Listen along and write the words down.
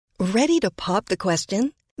Ready to pop the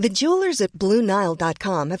question? The jewelers at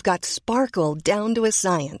BlueNile.com have got sparkle down to a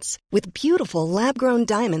science with beautiful lab-grown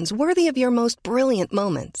diamonds worthy of your most brilliant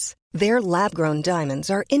moments. Their lab-grown diamonds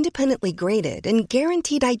are independently graded and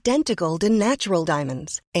guaranteed identical to natural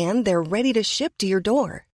diamonds, and they're ready to ship to your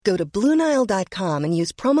door. Go to BlueNile.com and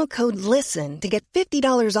use promo code LISTEN to get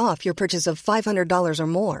 $50 off your purchase of $500 or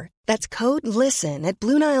more. That's code LISTEN at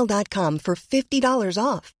BlueNile.com for $50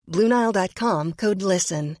 off. BlueNile.com, code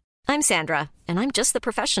LISTEN. I'm Sandra, and I'm just the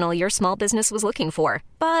professional your small business was looking for.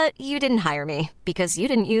 But you didn't hire me because you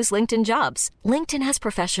didn't use LinkedIn Jobs. LinkedIn has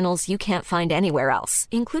professionals you can't find anywhere else,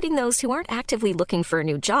 including those who aren't actively looking for a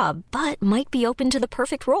new job, but might be open to the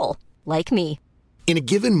perfect role, like me. In a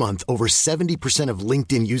given month, over 70% of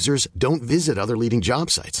LinkedIn users don't visit other leading job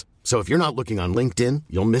sites. So if you're not looking on LinkedIn,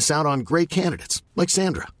 you'll miss out on great candidates like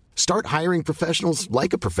Sandra. Start hiring professionals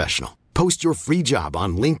like a professional. Post your free job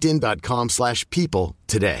on linkedin.com/people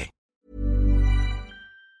today.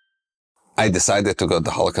 I decided to go to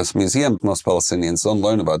the Holocaust Museum. Most Palestinians don't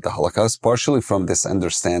learn about the Holocaust, partially from this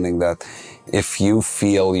understanding that if you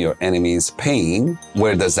feel your enemy's pain,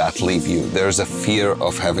 where does that leave you? There's a fear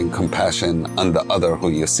of having compassion on the other who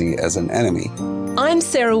you see as an enemy. I'm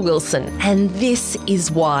Sarah Wilson, and this is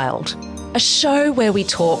Wild, a show where we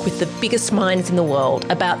talk with the biggest minds in the world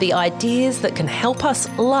about the ideas that can help us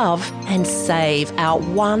love and save our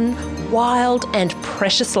one wild and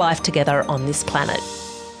precious life together on this planet.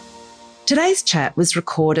 Today's chat was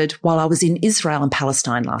recorded while I was in Israel and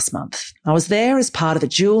Palestine last month. I was there as part of a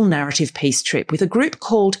dual narrative peace trip with a group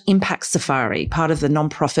called Impact Safari, part of the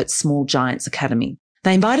non-profit Small Giants Academy.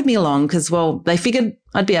 They invited me along because, well, they figured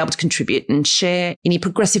I'd be able to contribute and share any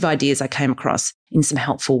progressive ideas I came across in some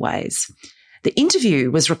helpful ways. The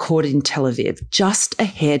interview was recorded in Tel Aviv just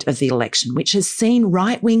ahead of the election, which has seen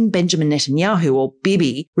right-wing Benjamin Netanyahu, or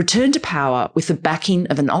Bibi, return to power with the backing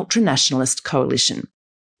of an ultra-nationalist coalition.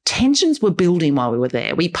 Tensions were building while we were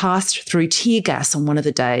there. We passed through tear gas on one of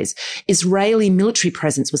the days. Israeli military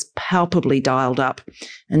presence was palpably dialed up,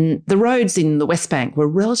 and the roads in the West Bank were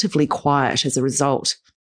relatively quiet as a result.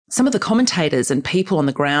 Some of the commentators and people on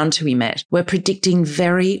the ground who we met were predicting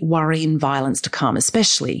very worrying violence to come,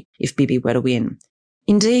 especially if Bibi were to win.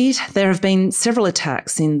 Indeed, there have been several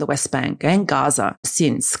attacks in the West Bank and Gaza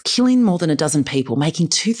since, killing more than a dozen people, making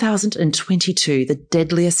 2022 the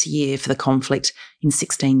deadliest year for the conflict in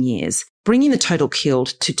 16 years, bringing the total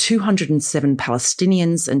killed to 207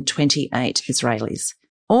 Palestinians and 28 Israelis,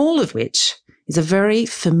 all of which is a very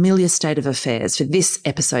familiar state of affairs for this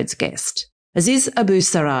episode's guest. Aziz Abu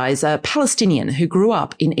Sarah is a Palestinian who grew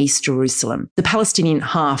up in East Jerusalem, the Palestinian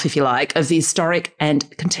half, if you like, of the historic and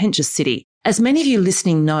contentious city. As many of you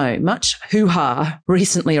listening know, much hoo-ha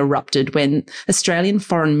recently erupted when Australian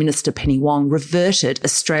Foreign Minister Penny Wong reverted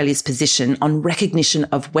Australia's position on recognition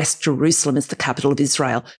of West Jerusalem as the capital of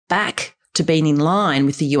Israel back to being in line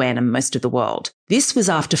with the UN and most of the world. This was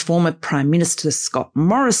after former Prime Minister Scott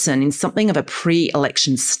Morrison, in something of a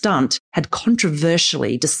pre-election stunt, had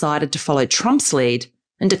controversially decided to follow Trump's lead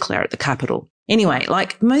and declare it the capital. Anyway,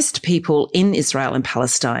 like most people in Israel and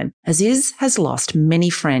Palestine, Aziz has lost many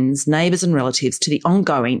friends, neighbours and relatives to the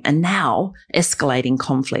ongoing and now escalating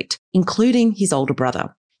conflict, including his older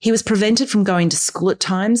brother. He was prevented from going to school at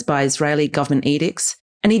times by Israeli government edicts,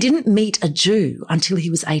 and he didn't meet a Jew until he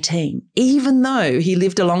was 18, even though he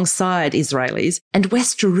lived alongside Israelis and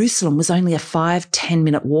West Jerusalem was only a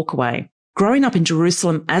 5-10-minute walk away. Growing up in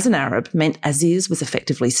Jerusalem as an Arab meant Aziz was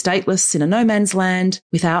effectively stateless in a no-man's land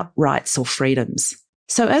without rights or freedoms.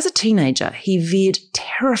 So as a teenager, he veered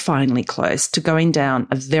terrifyingly close to going down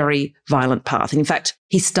a very violent path. In fact,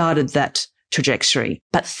 he started that trajectory.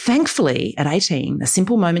 But thankfully, at 18, a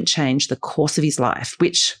simple moment changed the course of his life,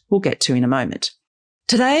 which we'll get to in a moment.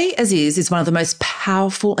 Today, Aziz is one of the most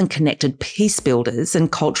powerful and connected peace builders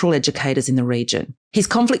and cultural educators in the region. His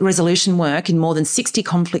conflict resolution work in more than 60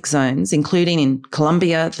 conflict zones, including in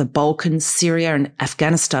Colombia, the Balkans, Syria and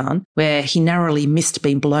Afghanistan, where he narrowly missed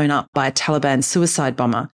being blown up by a Taliban suicide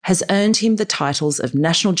bomber, has earned him the titles of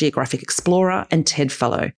National Geographic Explorer and TED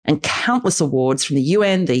Fellow, and countless awards from the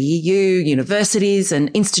UN, the EU, universities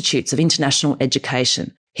and institutes of international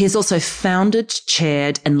education. He has also founded,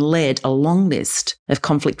 chaired and led a long list of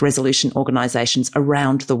conflict resolution organisations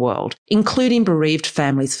around the world, including Bereaved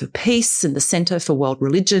Families for Peace and the Centre for World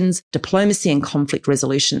Religions, Diplomacy and Conflict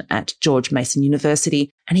Resolution at George Mason University,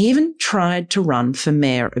 and he even tried to run for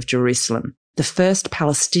Mayor of Jerusalem, the first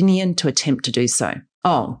Palestinian to attempt to do so.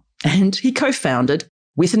 Oh, and he co-founded,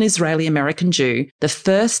 with an Israeli-American Jew, the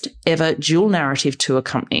first ever dual narrative tour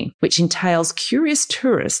company, which entails curious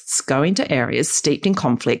tourists going to areas steeped in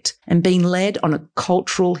conflict and being led on a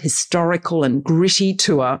cultural, historical and gritty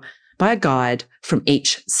tour by a guide from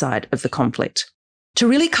each side of the conflict. To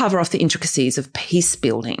really cover off the intricacies of peace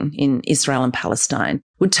building in Israel and Palestine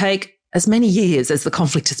would take as many years as the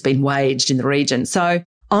conflict has been waged in the region. So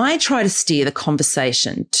I try to steer the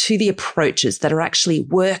conversation to the approaches that are actually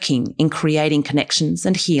working in creating connections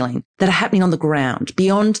and healing that are happening on the ground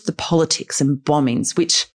beyond the politics and bombings,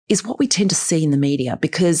 which is what we tend to see in the media,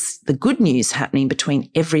 because the good news happening between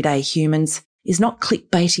everyday humans is not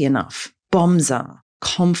clickbaity enough. Bombs are.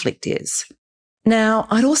 Conflict is. Now,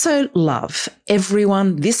 I'd also love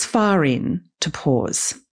everyone this far in to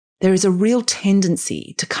pause. There is a real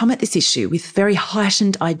tendency to come at this issue with very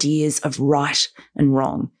heightened ideas of right and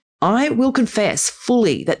wrong. I will confess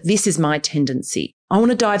fully that this is my tendency. I want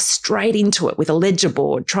to dive straight into it with a ledger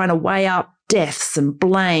board, trying to weigh up deaths and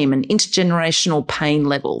blame and intergenerational pain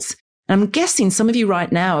levels. And I'm guessing some of you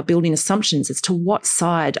right now are building assumptions as to what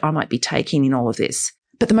side I might be taking in all of this.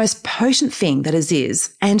 But the most potent thing that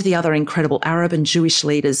Aziz and the other incredible Arab and Jewish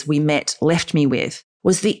leaders we met left me with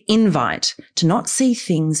was the invite to not see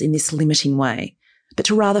things in this limiting way, but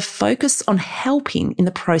to rather focus on helping in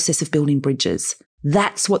the process of building bridges.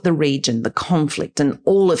 That's what the region, the conflict, and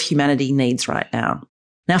all of humanity needs right now.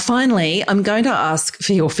 Now, finally, I'm going to ask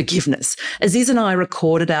for your forgiveness. Aziz and I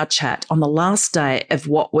recorded our chat on the last day of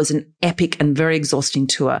what was an epic and very exhausting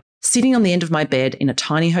tour, sitting on the end of my bed in a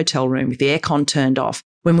tiny hotel room with the aircon turned off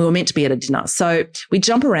when we were meant to be at a dinner. So we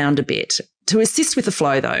jump around a bit. To assist with the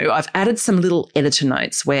flow, though, I've added some little editor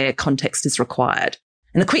notes where context is required.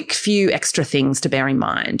 And a quick few extra things to bear in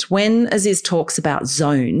mind. When Aziz talks about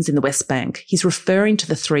zones in the West Bank, he's referring to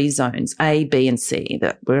the 3 zones, A, B and C,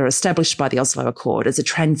 that were established by the Oslo Accord as a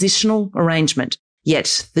transitional arrangement,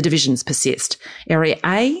 yet the divisions persist. Area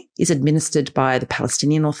A is administered by the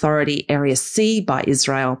Palestinian Authority, Area C by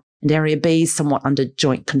Israel, and Area B is somewhat under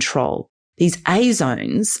joint control. These A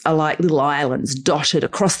zones are like little islands dotted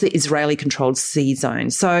across the Israeli-controlled C zone.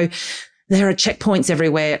 So there are checkpoints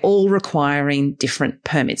everywhere, all requiring different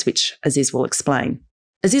permits, which Aziz will explain.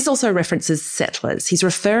 Aziz also references settlers. He's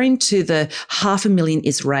referring to the 500,000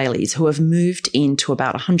 Israelis who have moved into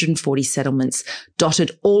about 140 settlements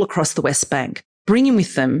dotted all across the West Bank, bringing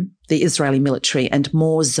with them the Israeli military and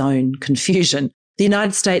more zone confusion. The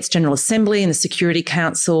United States General Assembly and the Security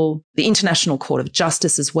Council, the International Court of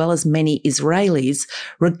Justice, as well as many Israelis,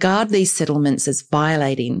 regard these settlements as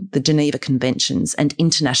violating the Geneva Conventions and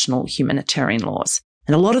international humanitarian laws.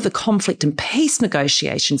 And a lot of the conflict and peace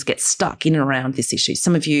negotiations get stuck in and around this issue.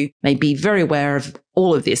 Some of you may be very aware of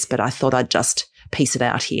all of this, but I thought I'd just piece it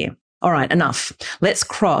out here. All right, enough. Let's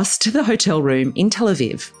cross to the hotel room in Tel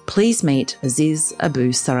Aviv. Please meet Aziz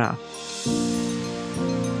Abu Sarah.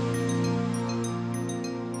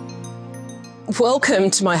 Welcome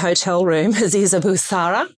to my hotel room, Aziz Abu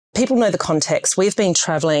Sarah. People know the context. We've been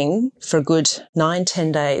travelling for a good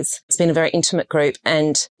 9-10 days. It's been a very intimate group,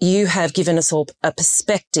 and you have given us all a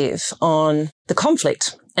perspective on the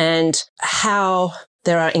conflict and how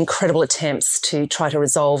there are incredible attempts to try to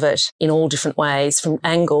resolve it in all different ways from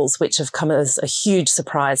angles which have come as a huge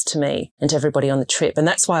surprise to me and to everybody on the trip. And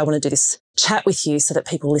that's why I want to do this chat with you so that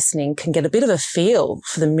people listening can get a bit of a feel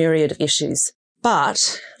for the myriad of issues.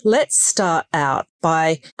 But let's start out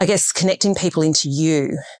by, I guess, connecting people into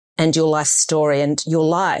you and your life story and your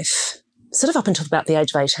life sort of up until about the age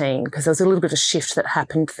of 18, because there was a little bit of a shift that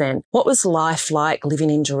happened then. What was life like living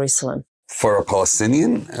in Jerusalem? For a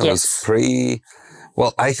Palestinian, it was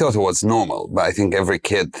well, I thought it was normal, but I think every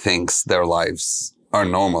kid thinks their lives are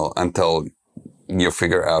normal until you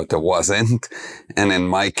figure out it wasn't. And in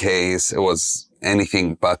my case, it was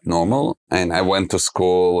anything but normal. And I went to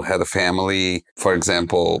school, had a family. For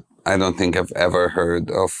example, I don't think I've ever heard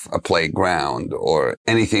of a playground or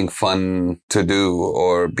anything fun to do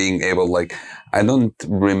or being able, I don't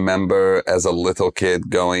remember as a little kid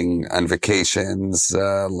going on vacations,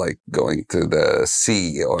 going to the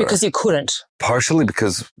sea or. Because you couldn't. Partially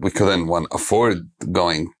because we couldn't, afford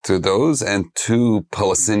going to those, and 2,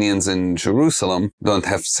 Palestinians in Jerusalem don't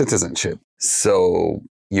have citizenship. So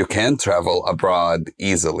you can travel abroad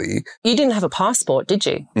easily. You didn't have a passport, did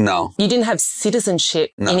you? No. You didn't have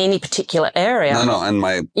citizenship in any particular area? No.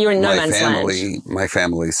 And you're in no man's land. My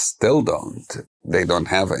family still don't. They don't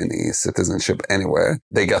have any citizenship anywhere.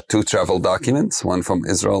 They got 2 travel documents, one from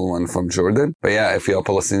Israel, one from Jordan. But yeah, if you're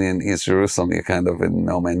Palestinian in East Jerusalem, you're kind of in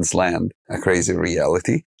no man's land, a crazy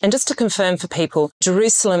reality. And just to confirm for people,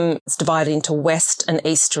 Jerusalem is divided into West and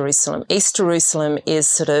East Jerusalem. East Jerusalem is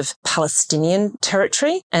sort of Palestinian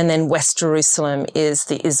territory, and then West Jerusalem is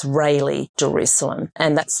the Israeli Jerusalem.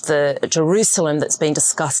 And that's the Jerusalem that's been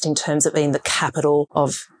discussed in terms of being the capital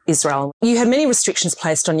of Israel. You had many restrictions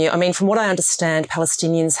placed on you. I mean, from what I understand,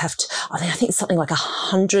 Palestinians have to, I think it's something like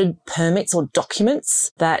 100 permits or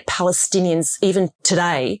documents that Palestinians, even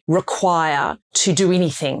today, require to do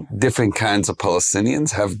anything. Different kinds of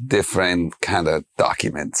Palestinians have different kind of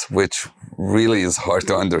documents, which really is hard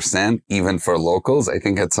to understand, even for locals. I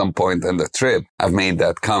think at some point in the trip, I've made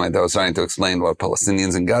that comment. I was trying to explain what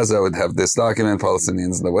Palestinians in Gaza would have this document,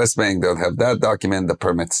 Palestinians in the West Bank, they would have that document, the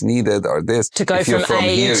permits needed are this. To go from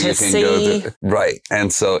A here, to C. Right.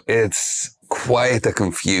 And so it's quite a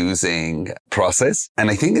confusing process. And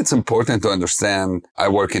I think it's important to understand, I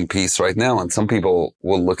work in peace right now, and some people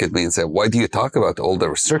will look at me and say, why do you talk about all the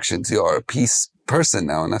restrictions? You are a peace person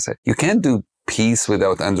now. And I say, you can't do peace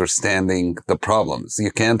without understanding the problems.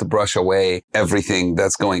 You can't brush away everything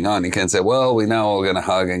that's going on. You can't say, well, we now are going to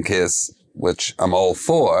hug and kiss, which I'm all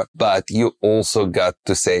for, but you also got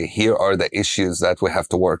to say, here are the issues that we have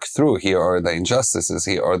to work through. Here are the injustices.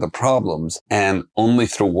 Here are the problems. And only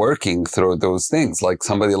through working through those things, like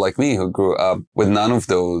somebody like me who grew up with none of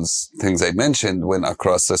those things I mentioned, when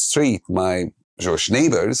across the street, my Jewish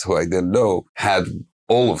neighbors who I didn't know had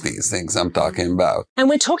all of these things I'm talking about. And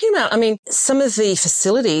we're talking about, I mean, some of the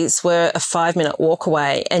facilities were a 5-minute walk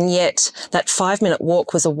away, and yet that 5-minute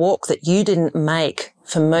walk was a walk that you didn't make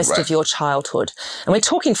for most of your childhood. And we're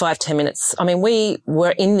talking 5-10 minutes. I mean, we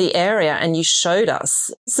were in the area and you showed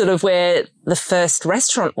us sort of where the first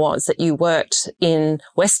restaurant was that you worked in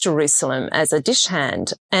West Jerusalem as a dish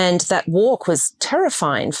hand. And that walk was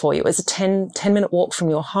terrifying for you. It was a 10-minute walk from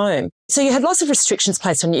your home. So you had lots of restrictions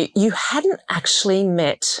placed on you. You hadn't actually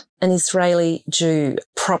met an Israeli Jew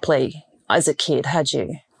properly as a kid, had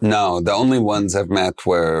you? No, the only ones I've met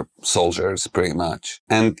were soldiers, pretty much.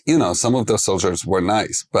 And, you know, some of those soldiers were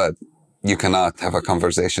nice, but you cannot have a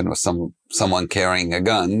conversation with someone carrying a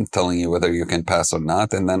gun, telling you whether you can pass or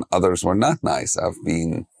not. And then others were not nice. I've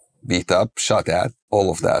been beat up, shot at, all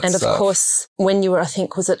of that and stuff. And of course, when you were, I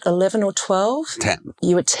think, was it 11 or 12? 10.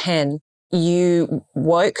 You were 10. You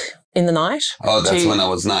woke in the night? Oh, that's when I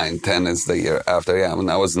was 9. 10 is the year after. Yeah, when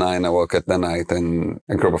I was 9, I woke at the night and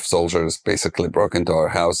a group of soldiers basically broke into our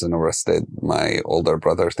house and arrested my older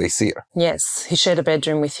brother, Taysir. Yes, who shared a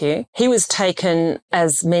bedroom with you. He was taken,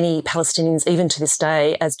 as many Palestinians, even to this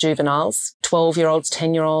day, as juveniles. 12-year-olds,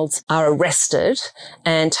 10-year-olds are arrested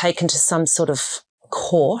and taken to some sort of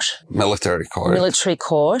court. Military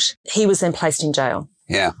court. He was then placed in jail.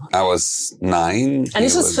 Yeah, I was 9. And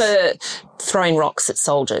this was for throwing rocks at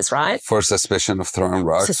soldiers, right? For suspicion of throwing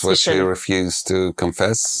rocks, which he refused to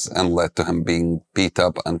confess and led to him being beat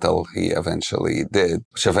up until he eventually did,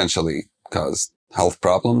 which eventually caused health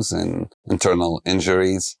problems and internal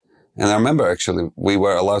injuries. And I remember actually we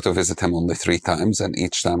were allowed to visit him only 3 times, and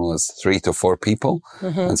each time was 3 to 4 people.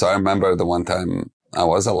 Mm-hmm. And so I remember the one time I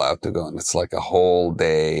was allowed to go, and it's like a whole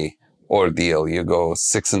day ordeal. You go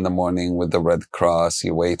 6 a.m. with the Red Cross.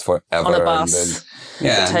 You wait forever. On a bus.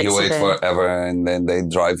 And you wait forever, and then they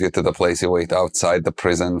drive you to the place. You wait outside the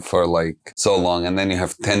prison for like so long, and then you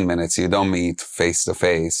have 10 minutes. You don't meet face to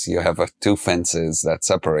face. You have 2 fences that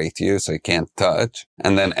separate you, so you can't touch.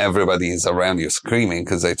 And then everybody is around you screaming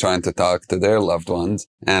because they're trying to talk to their loved ones.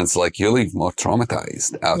 And it's like you leave more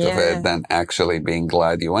traumatized out of it than actually being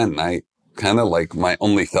glad you went. And I kind of like my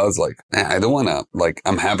only thoughts, like, I don't want to, like,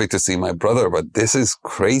 I'm happy to see my brother, but this is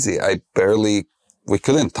crazy. We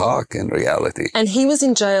couldn't talk in reality. And he was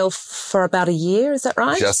in jail for about a year, is that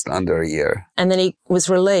right? Just under a year. And then he was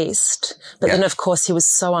released. But then, of course, he was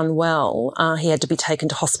so unwell, he had to be taken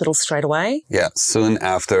to hospital straight away. Yeah. Soon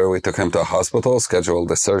after, we took him to a hospital, scheduled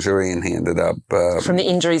the surgery, and he ended up... from the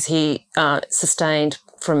injuries he sustained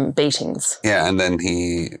from beatings. Yeah. And then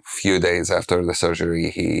few days after the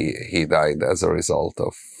surgery, he died as a result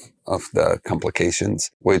of the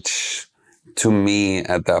complications, which... To me,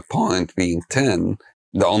 at that point, being 10,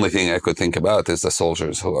 the only thing I could think about is the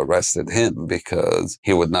soldiers who arrested him, because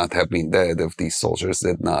he would not have been dead if these soldiers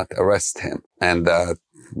did not arrest him. And that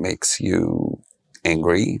makes you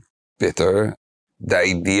angry, bitter. The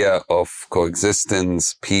idea of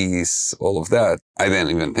coexistence, peace, all of that, I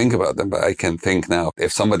didn't even think about them, but I can think now,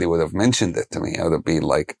 if somebody would have mentioned it to me, I would have been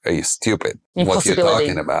like, are you stupid? What you're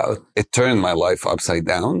talking about? It turned my life upside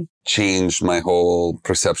down, changed my whole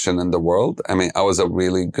perception in the world. I mean, I was a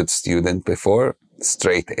really good student before,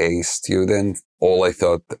 straight A student. All I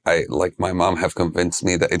thought, my mom have convinced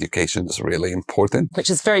me that education is really important. Which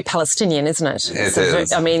is very Palestinian, isn't it? It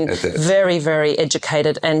is. Very, very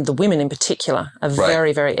educated. And the women in particular are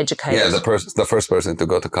very, very educated. Yeah, the first person to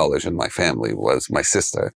go to college in my family was my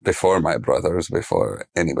sister, before my brothers, before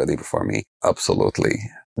anybody before me. Absolutely.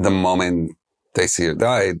 The moment Taysir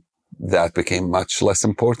died, that became much less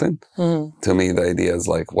important. To me, the idea is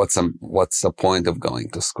like, what's the point of going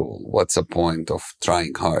to school? What's the point of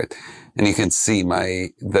trying hard? And you can see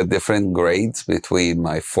the different grades between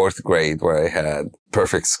my 4th grade, where I had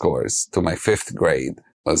perfect scores, to my 5th grade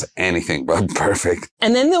was anything but perfect.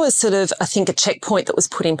 And then there was sort of, I think, a checkpoint that was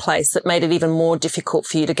put in place that made it even more difficult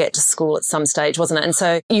for you to get to school at some stage, wasn't it? And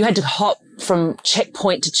so you had to hop from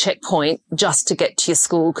checkpoint to checkpoint just to get to your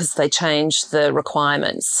school because they changed the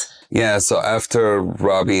requirements. Yeah, so after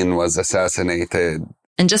Rabin was assassinated.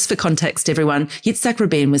 And just for context, everyone, Yitzhak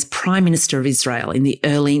Rabin was Prime Minister of Israel in the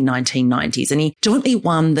early 1990s, and he jointly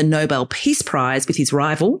won the Nobel Peace Prize with his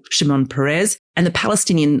rival, Shimon Peres, and the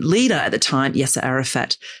Palestinian leader at the time, Yasser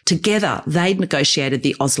Arafat. Together, they'd negotiated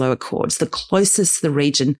the Oslo Accords, the closest the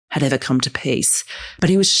region had ever come to peace.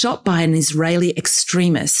 But he was shot by an Israeli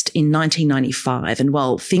extremist in 1995, and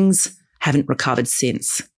well, things haven't recovered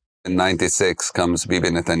since. In 96 comes Bibi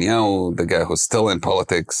Netanyahu, the guy who's still in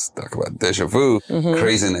politics, talk about deja vu,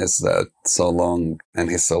 craziness that so long,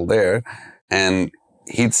 and he's still there. And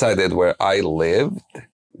he decided where I lived,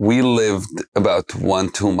 we lived about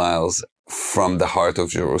 1-2 miles from the heart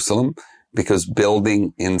of Jerusalem, because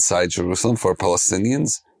building inside Jerusalem for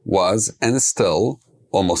Palestinians was and is still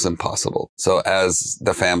almost impossible. So as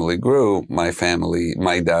the family grew, my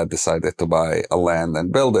dad decided to buy a land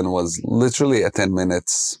and build, and was literally a 10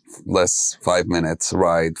 minutes, less 5 minutes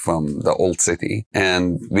ride from the old city.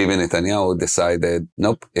 And Bibi Netanyahu decided,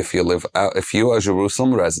 nope, if you are a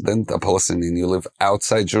Jerusalem resident, a Palestinian, you live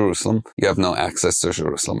outside Jerusalem, you have no access to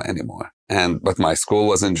Jerusalem anymore. But my school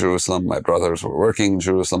was in Jerusalem. My brothers were working in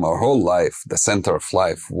Jerusalem. Our whole life, the center of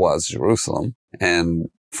life was Jerusalem. And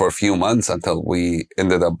for a few months, until we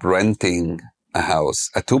ended up renting a house,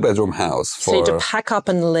 a 2-bedroom house. So you had to pack up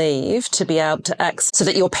and leave to be able to access, so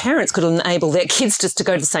that your parents could enable their kids just to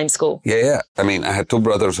go to the same school. Yeah. I mean, I had 2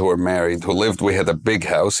 brothers who were married, we had a big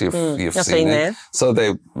house. You've seen it. There. So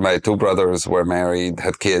my 2 brothers were married,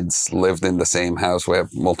 had kids, lived in the same house. We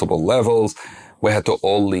have multiple levels. We had to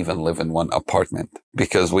all leave and live in one apartment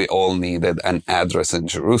because we all needed an address in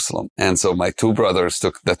Jerusalem. And so my 2 brothers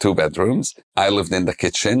took the 2 bedrooms. I lived in the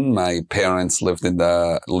kitchen. My parents lived in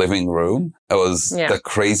the living room. It was the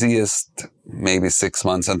craziest, maybe 6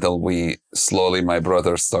 months, until my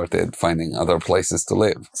brothers started finding other places to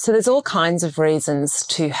live. So there's all kinds of reasons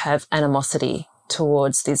to have animosity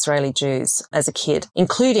towards the Israeli Jews as a kid,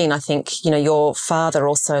 including, I think, your father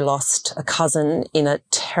also lost a cousin in a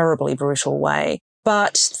terribly brutal way.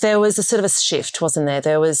 But there was a sort of a shift, wasn't there?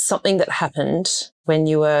 There was something that happened when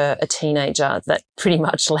you were a teenager that pretty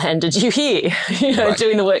much landed you here, right,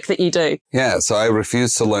 doing the work that you do. Yeah, so I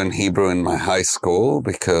refused to learn Hebrew in my high school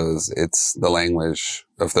because it's the language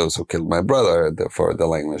of those who killed my brother, therefore the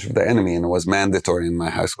language of the enemy, and it was mandatory in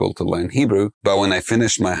my high school to learn Hebrew. But when I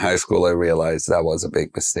finished my high school, I realized that was a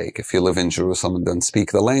big mistake. If you live in Jerusalem and don't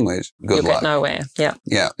speak the language, good luck. You'll get nowhere, yeah.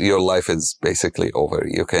 Yeah, your life is basically over.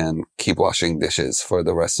 You can keep washing dishes for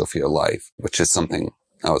the rest of your life, which is something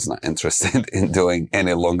I was not interested in doing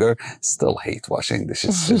any longer. Still hate washing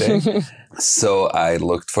dishes today. So I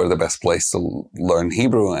looked for the best place to learn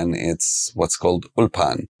Hebrew, and it's what's called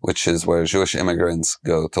Ulpan, which is where Jewish immigrants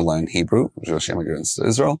go to learn Hebrew, Jewish immigrants to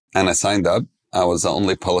Israel. And I signed up. I was the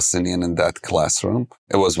only Palestinian in that classroom.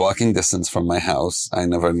 It was walking distance from my house. I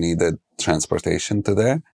never needed transportation to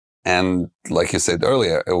there. And like you said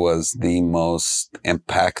earlier, it was the most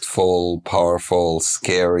impactful, powerful,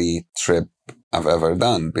 scary trip I've ever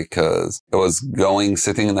done, because it was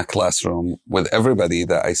sitting in a classroom with everybody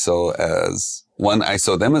that I saw I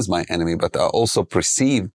saw them as my enemy, but I also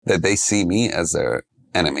perceived that they see me as their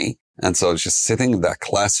enemy. And so just sitting in that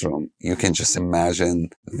classroom, you can just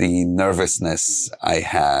imagine the nervousness I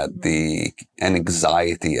had, and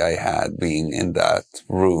anxiety I had being in that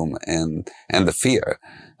room, and the fear.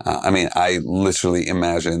 I literally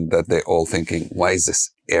imagined that they're all thinking, why is this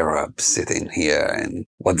Arab sitting here? And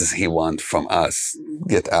what does he want from us?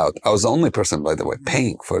 Get out. I was the only person, by the way,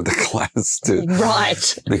 paying for the class too.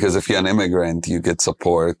 Right. Because if you're an immigrant, you get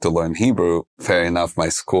support to learn Hebrew. Fair enough, my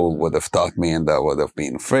school would have taught me and that would have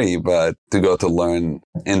been free. But to go to learn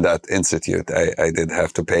in that institute, I did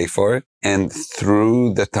have to pay for it. And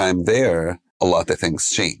through the time there, a lot of things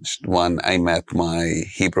changed. One, I met my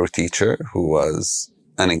Hebrew teacher, who was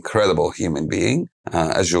an incredible human being,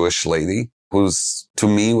 a Jewish lady, who's, to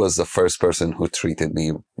me, was the first person who treated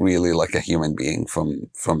me really like a human being from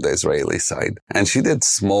the Israeli side. And she did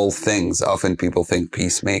small things. Often people think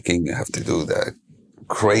peacemaking, you have to do the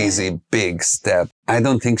crazy big step. I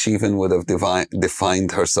don't think she even would have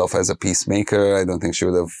defined herself as a peacemaker. I don't think she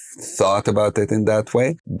would have thought about it in that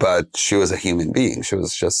way. But she was a human being. She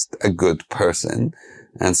was just a good person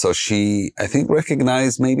And so she, I think,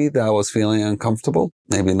 recognized maybe that I was feeling uncomfortable.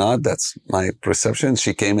 Maybe not. That's my perception.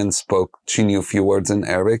 She came and spoke. She knew a few words in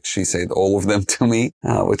Arabic. She said all of them to me,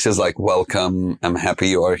 which is like, welcome. I'm happy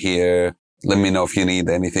you are here. Let me know if you need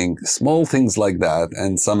anything. Small things like that.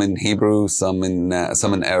 And some in Hebrew, some in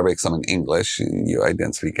Arabic, some in English. I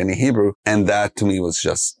didn't speak any Hebrew. And that to me was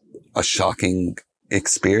just a shocking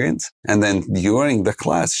experience. And then during the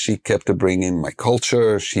class, she kept bringing my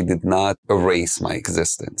culture. She did not erase my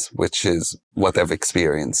existence, which is what I've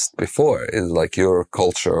experienced before, is like your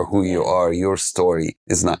culture, who you are, your story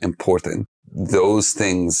is not important. Those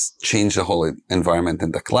things change the whole environment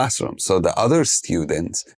in the classroom. So the other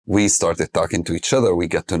students, we started talking to each other. We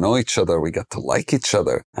got to know each other. We got to like each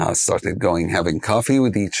other, started having coffee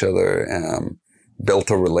with each other,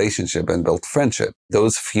 built a relationship and built friendship.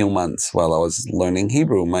 Those few months while I was learning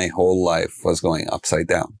Hebrew, my whole life was going upside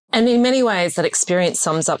down. And in many ways, that experience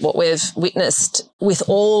sums up what we've witnessed with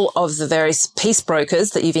all of the various peace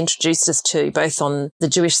brokers that you've introduced us to, both on the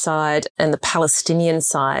Jewish side and the Palestinian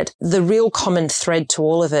side. The real common thread to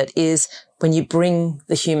all of it is when you bring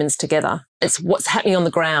the humans together. It's what's happening on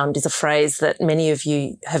the ground is a phrase that many of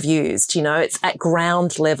you have used. It's at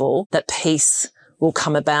ground level that peace will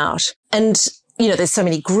come about. And there's so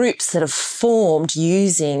many groups that have formed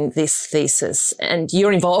using this thesis, and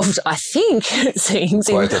you're involved, I think, it seems,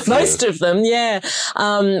 in most of them. Yeah.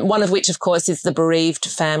 One of which, of course, is the Bereaved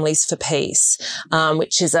Families for Peace,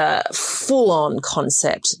 which is a full-on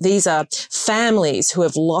concept. These are families who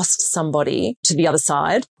have lost somebody to the other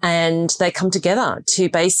side, and they come together to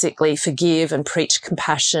basically forgive and preach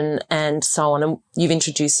compassion and so on. And you've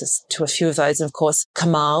introduced us to a few of those. And of course,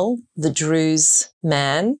 Kamal, the Druze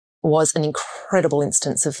man, was an incredible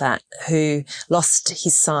instance of that, who lost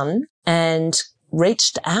his son and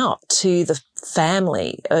reached out to the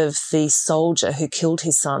family of the soldier who killed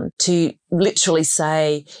his son to literally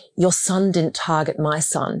say, your son didn't target my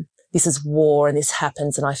son. This is war and this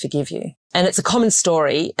happens and I forgive you. And it's a common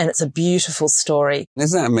story and it's a beautiful story.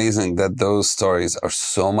 Isn't it amazing that those stories are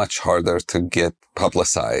so much harder to get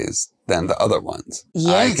publicized than the other ones?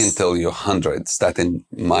 Yes. I can tell you hundreds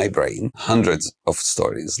of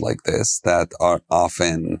stories like this that are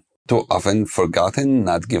too often forgotten,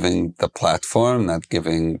 not giving the platform, not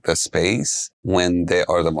giving the space when they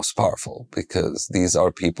are the most powerful, because these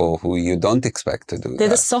are people who you don't expect to do that. They're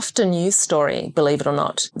the softer news story, believe it or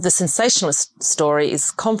not. The sensationalist story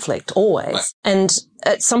is conflict, always. Right. And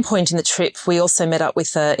at some point in the trip, we also met up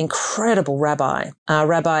with an incredible rabbi.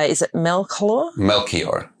 Rabbi, is it Melchior?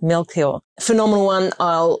 Melchior. Phenomenal one.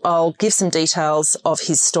 I'll give some details of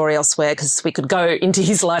his story elsewhere because we could go into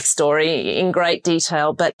his life story in great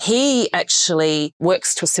detail. But he actually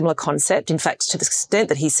works to a similar concept. In fact, to the extent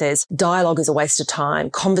that he says dialogue is a waste of time.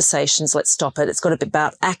 Conversations, let's stop it. It's got to be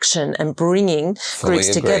about action and bringing groups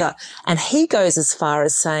together. And he goes as far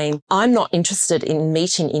as saying, I'm not interested in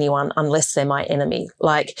meeting anyone unless they're my enemy.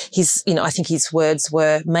 Like I think his words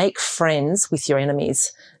were, make friends with your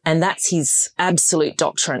enemies. And that's his absolute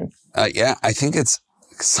doctrine. I think it's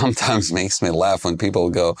sometimes makes me laugh when people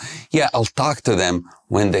go, yeah, I'll talk to them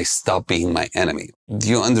when they stop being my enemy. Do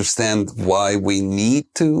you understand why we need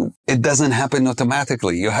to? It doesn't happen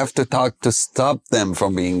automatically. You have to talk to stop them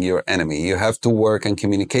from being your enemy. You have to work on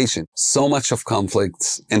communication. So much of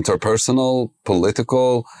conflicts, interpersonal,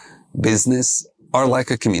 political, business, are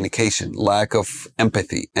like a communication, lack of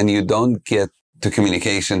empathy. And you don't get to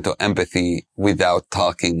communication, to empathy without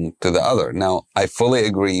talking to the other. Now, I fully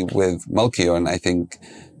agree with Melchior, and I think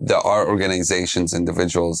there are organizations,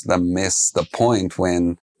 individuals that miss the point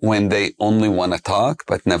when they only want to talk,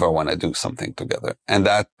 but never want to do something together. And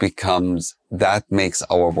that makes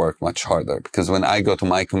our work much harder, because when I go to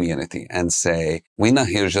my community and say, we're not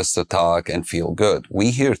here just to talk and feel good.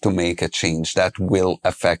 We're here to make a change that will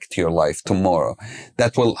affect your life tomorrow.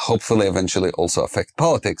 That will hopefully eventually also affect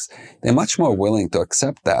politics. They're much more willing to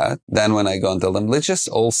accept that than when I go and tell them, let's just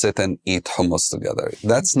all sit and eat hummus together.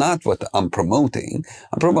 That's not what I'm promoting.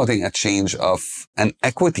 I'm promoting a change of an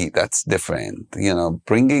equity that's different.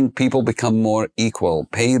 Bringing people become more equal,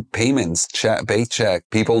 payments, paycheck,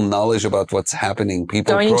 people knowledge about what's happening,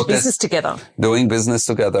 people going into business together, doing business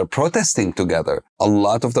together, protesting together. A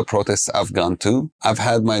lot of the protests I've gone to, I've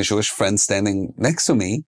had my Jewish friends standing next to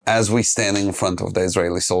me as we standing in front of the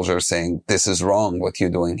Israeli soldiers saying, this is wrong what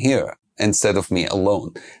you're doing here, instead of me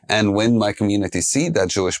alone. And when my community see that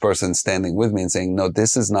Jewish person standing with me and saying, no,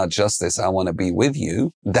 this is not justice, I want to be with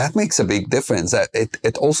you, that makes a big difference. That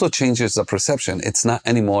it also changes the perception. It's not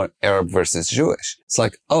anymore Arab versus Jewish. It's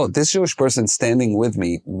like, oh, this Jewish person standing with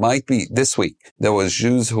me might be, this week, there was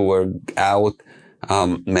Jews who were out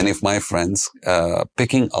many of my friends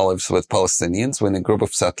picking olives with Palestinians when a group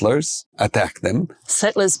of settlers attacked them.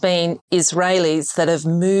 Settlers being Israelis that have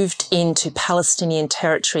moved into Palestinian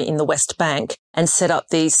territory in the West Bank and set up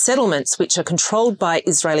these settlements which are controlled by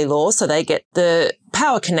Israeli law. So they get the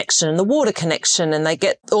power connection and the water connection and they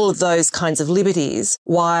get all of those kinds of liberties,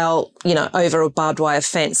 while, over a barbed wire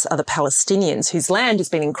fence are the Palestinians whose land has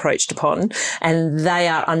been encroached upon and they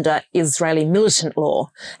are under Israeli militant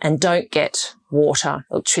law and don't get water,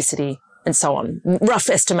 electricity, and so on. Rough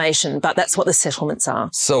estimation, but that's what the settlements are.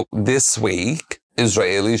 So this week,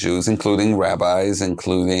 Israeli Jews, including rabbis,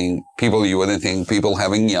 including people you wouldn't think, people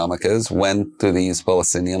having yarmulkes, went to these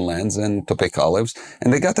Palestinian lands and to pick olives,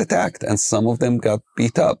 and they got attacked, and some of them got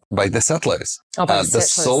beat up by the settlers. The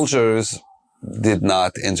soldiers did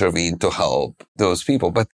not intervene to help those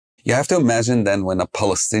people, but you have to imagine then when a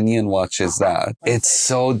Palestinian watches that, it's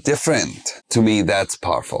so different. To me, that's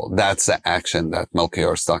powerful. That's the action that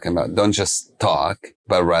Melchior is talking about. Don't just talk,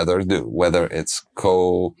 but rather do, whether it's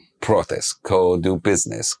co-protest, co-do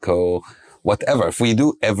business, whatever. If we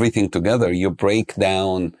do everything together, you break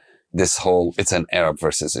down this whole, it's an Arab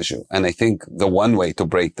versus issue. And I think the one way to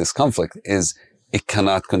break this conflict is it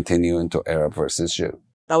cannot continue into Arab versus Jew.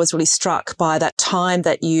 I was really struck by that time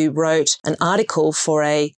that you wrote an article for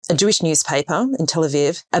a Jewish newspaper in Tel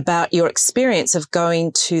Aviv about your experience of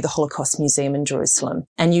going to the Holocaust Museum in Jerusalem.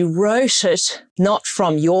 And you wrote it not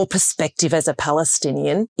from your perspective as a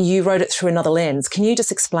Palestinian, you wrote it through another lens. Can you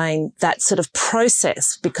just explain that sort of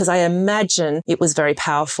process? Because I imagine it was very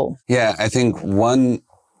powerful. Yeah, I think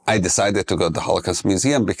I decided to go to the Holocaust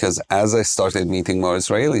Museum because as I started meeting more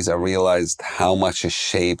Israelis, I realized how much it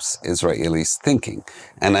shapes Israelis' thinking.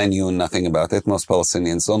 And I knew nothing about it. Most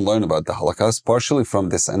Palestinians don't learn about the Holocaust, partially from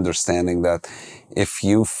this understanding that if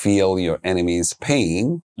you feel your enemy's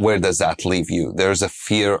pain, where does that leave you? There's a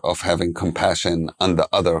fear of having compassion on the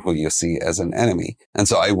other who you see as an enemy. And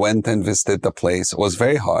so I went and visited the place. It was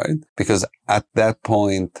very hard because at that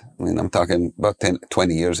point, I'm talking about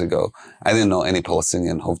 20 years ago, I didn't know any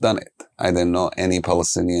Palestinian who've done it. I didn't know any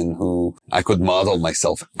Palestinian who I could model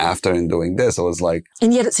myself after in doing this. I was like...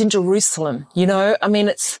 And yet it's in Jerusalem,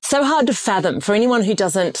 it's so hard to fathom for anyone who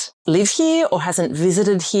doesn't live here or hasn't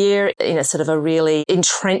visited here in a sort of a really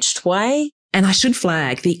entrenched way. And I should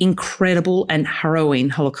flag the incredible and harrowing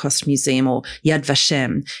Holocaust Museum, or Yad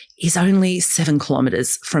Vashem, is only 7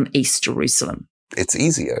 kilometers from East Jerusalem. It's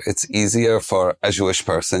easier. It's easier for a Jewish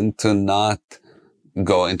person to not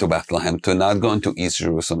go into Bethlehem, to not go into East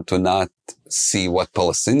Jerusalem, to not see what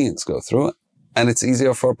Palestinians go through. And it's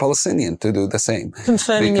easier for a Palestinian to do the same.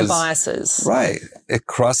 Confirming your biases. Right.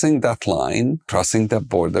 Crossing that line, crossing that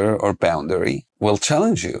border or boundary will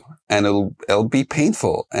challenge you and it'll be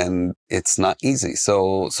painful and it's not easy.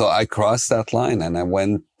 So I crossed that line and I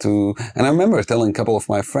went to, and I remember telling a couple of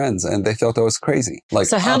my friends and they thought I was crazy.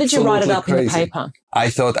 So how did you write it up in the paper? I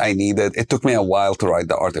thought it took me a while to write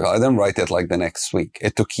the article. I didn't write it like the next week.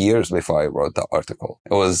 It took years before I wrote the article.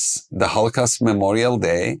 It was the Holocaust Memorial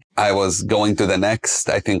Day. I was going to the next,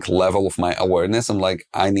 level of my awareness. I'm like,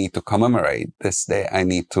 I need to commemorate this day. I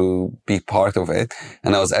need to be part of it.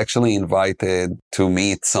 And I was actually invited to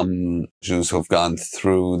meet some Jews who've gone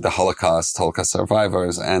through the Holocaust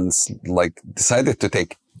survivors, and decided to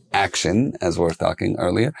take action, as we were talking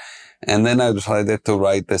earlier. And then I decided to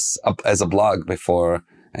write this up as a blog before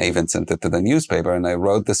I even sent it to the newspaper. And I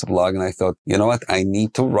wrote this blog and I thought, you know what? I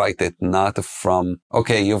need to write it not from,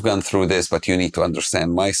 okay, you've gone through this, but you need to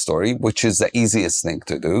understand my story, which is the easiest thing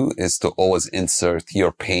to do, is to always insert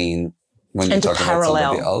your pain when you're talking about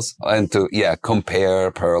somebody else, and to,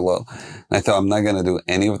 compare, parallel. And I thought, I'm not going to do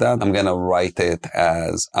any of that. I'm going to write it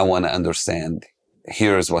as I want to understand.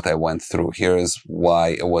 Here's what I went through. Here's why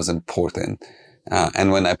it was important.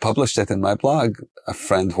 And when I published it in my blog, a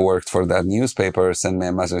friend who worked for that newspaper sent me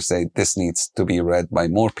a message saying, this needs to be read by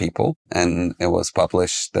more people. And it was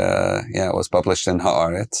published, in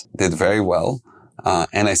Haaretz. Did very well.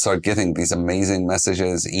 And I started getting these amazing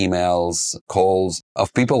messages, emails, calls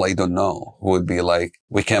of people I don't know who would be like,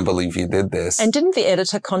 we can't believe you did this. And didn't the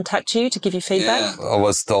editor contact you to give you feedback? Yeah, I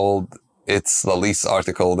was told it's the least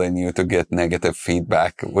article they knew to get negative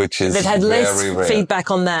feedback, which is They've had very less rare.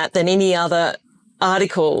 feedback on that than any other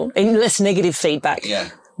article, and less negative feedback. Yeah.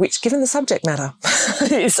 Which, given the subject matter,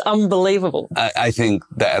 is unbelievable. I think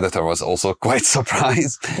the editor was also quite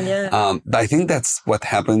surprised. Yeah. I think that's what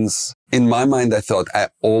happens. In my mind, I thought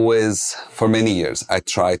for many years, I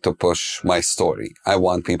tried to push my story. I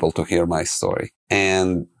want people to hear my story.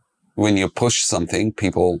 And when you push something,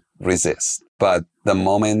 people resist. But the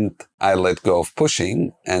moment I let go of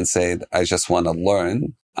pushing and said, I just want to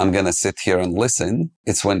learn, I'm going to sit here and listen.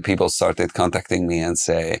 It's when people started contacting me and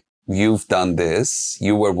say, you've done this.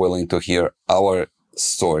 You were willing to hear our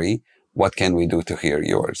story. What can we do to hear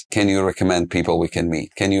yours? Can you recommend people we can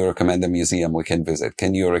meet? Can you recommend a museum we can visit?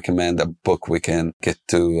 Can you recommend a book we can get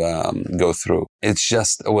to go through? It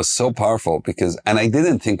was so powerful and I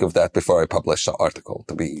didn't think of that before I published the article,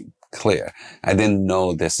 to be clear. I didn't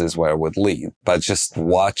know this is where it would lead, but just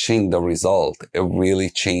watching the result, it really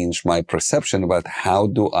changed my perception about how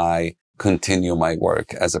do I continue my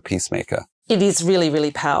work as a peacemaker. It is really,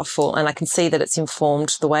 really powerful, and I can see that it's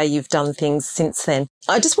informed the way you've done things since then.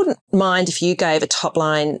 I just wouldn't mind if you gave a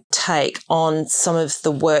top-line take on some of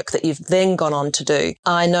the work that you've then gone on to do.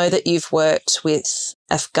 I know that you've worked with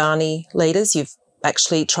Afghani leaders. You've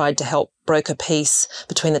actually tried to help broker peace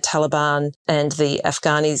between the Taliban and the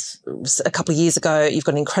Afghanis a couple of years ago. You've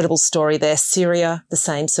got an incredible story there. Syria, the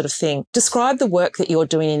same sort of thing. Describe the work that you're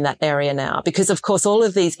doing in that area now, because of course all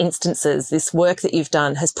of these instances, this work that you've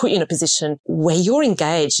done has put you in a position where you're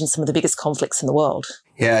engaged in some of the biggest conflicts in the world.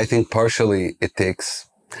 Yeah, I think partially it takes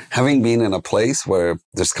having been in a place where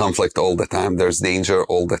there's conflict all the time, there's danger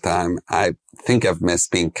all the time. I think I've missed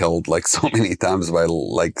being killed like so many times by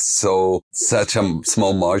such a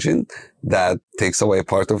small margin that takes away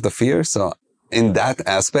part of the fear. So in that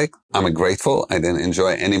aspect, I'm grateful. I didn't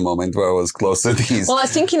enjoy any moment where I was close to these. Well, I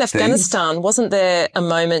think in Afghanistan, wasn't there a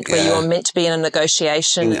moment where you were meant to be in a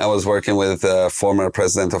negotiation? I was working with the former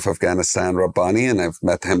president of Afghanistan, Rabbani, and I've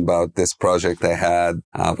met him about this project I had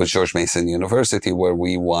with George Mason University, where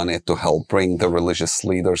we wanted to help bring the religious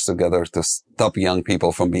leaders together to stop young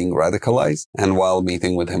people from being radicalized. And while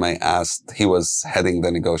meeting with him, he was heading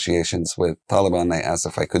the negotiations with Taliban. I asked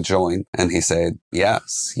if I could join, and he said,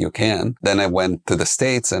 yes, you can. Then I went to the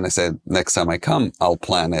States and I said, next time I come, I'll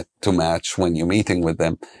plan it to match when you're meeting with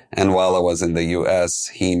them. And while I was in the US,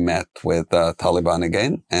 he met with Taliban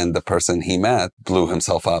again, and the person he met blew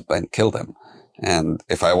himself up and killed him. And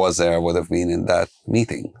if I was there, I would have been in that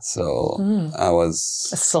meeting. So I was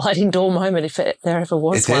a sliding door moment, if there ever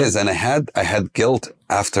was one. It is. And I had guilt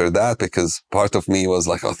after that, because part of me was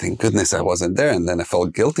like, oh, thank goodness I wasn't there. And then I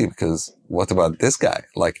felt guilty because what about this guy?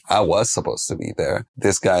 Like, I was supposed to be there.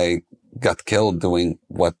 This guy got killed doing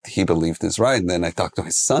what he believed is right. And then I talked to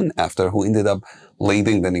his son after, who ended up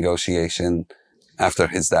leading the negotiation after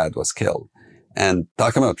his dad was killed. And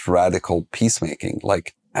talking about radical peacemaking,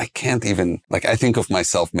 like, I can't even, like, I think of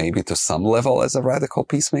myself maybe to some level as a radical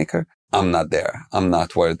peacemaker. I'm not there. I'm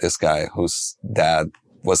not where this guy whose dad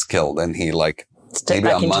was killed, and he maybe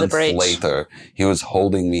a month later, he was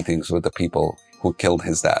holding meetings with the people who killed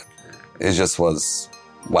his dad. It just was,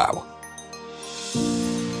 wow.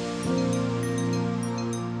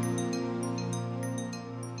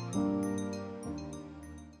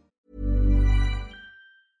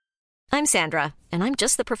 I'm Sandra, and I'm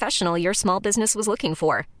just the professional your small business was looking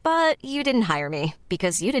for. But you didn't hire me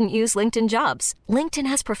because you didn't use LinkedIn Jobs. LinkedIn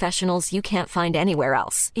has professionals you can't find anywhere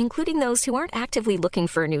else, including those who aren't actively looking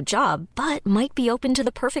for a new job, but might be open to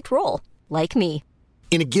the perfect role, like me.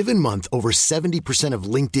 In a given month, over 70% of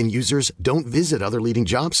LinkedIn users don't visit other leading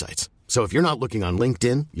job sites. So if you're not looking on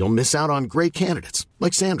LinkedIn, you'll miss out on great candidates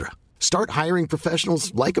like Sandra. Start hiring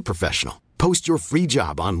professionals like a professional. Post your free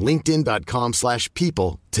job on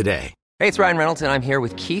linkedin.com/people today. Hey, it's Ryan Reynolds, and I'm here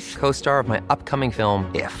with Keith, co-star of my upcoming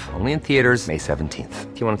film, If, only in theaters May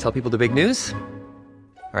 17th. Do you want to tell people the big news?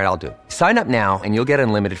 All right, I'll do it. Sign up now and you'll get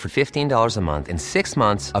unlimited for $15 a month and 6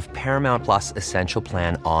 months of Paramount Plus Essential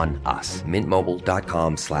Plan on us.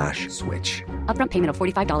 MintMobile.com/switch. Upfront payment of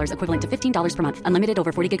 $45 equivalent to $15 per month. Unlimited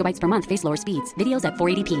over 40 gigabytes per month. Face lower speeds. Videos at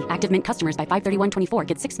 480p. Active Mint customers by 531.24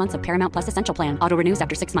 get 6 months of Paramount Plus Essential Plan. Auto renews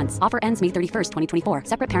after 6 months. Offer ends May 31st, 2024.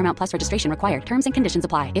 Separate Paramount Plus registration required. Terms and conditions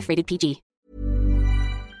apply if rated PG.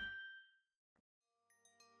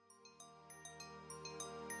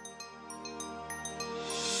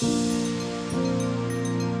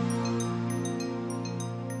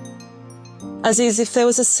 Aziz, if there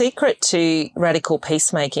was a secret to radical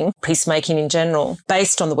peacemaking in general,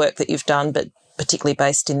 based on the work that you've done, but particularly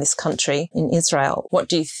based in this country, in Israel, what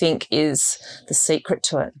do you think is the secret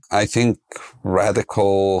to it? I think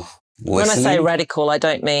radical listening. When I say radical, I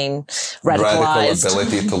don't mean radicalized. Radical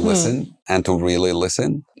ability to listen and to really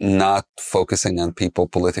listen, not focusing on people's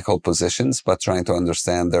political positions, but trying to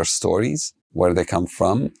understand their stories, where they come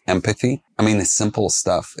from, empathy. I mean, it's simple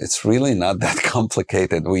stuff. It's really not that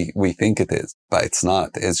complicated. We think it is, but it's not.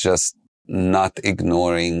 It's just not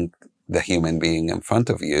ignoring the human being in front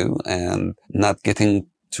of you and not getting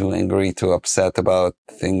too angry, too upset about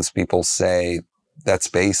things people say that's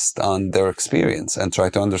based on their experience and try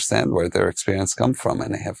to understand where their experience come from.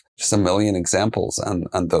 And I have just a million examples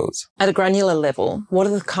on those. At a granular level, what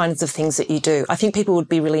are the kinds of things that you do? I think people would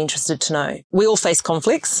be really interested to know. We all face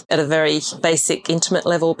conflicts at a very basic, intimate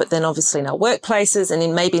level, but then obviously in our workplaces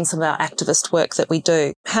and maybe in some of our activist work that we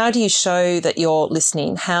do. How do you show that you're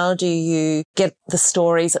listening? How do you get the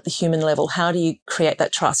stories at the human level? How do you create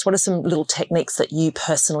that trust? What are some little techniques that you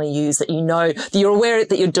personally use that you know, that you're aware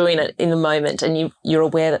that you're doing it in the moment and you're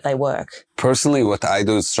aware that they work? Personally, what I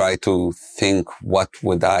do is try to think, what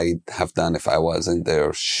would I have done if I was in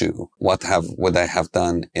their shoe? What would I have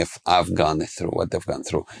done if I've gone through what they've gone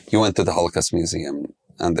through? You went to the Holocaust Museum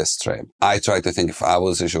on this trip. I try to think, if I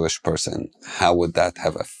was a Jewish person, how would that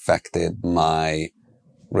have affected my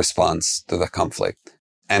response to the conflict?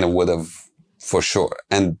 And it would have, for sure.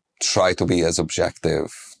 And try to be as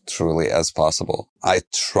objective truly as possible. I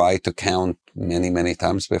try to count many, many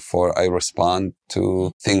times before I respond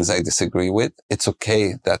to things I disagree with. It's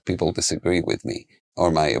okay that people disagree with me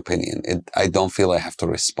or my opinion. I don't feel I have to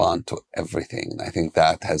respond to everything. I think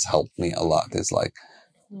that has helped me a lot, is like,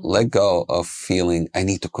 let go of feeling I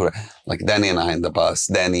need to correct. Like Danny and I in the bus,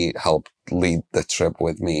 Danny helped lead the trip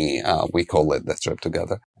with me. We co-led the trip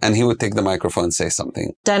together. And he would take the microphone and say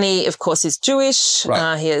something. Danny, of course, is Jewish.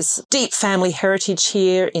 Right. He has deep family heritage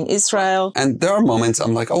here in Israel. And there are moments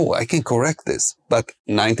I'm like, oh, I can correct this. But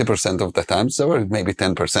 90% of the times, or maybe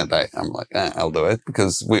 10%, I'm like, I'll do it,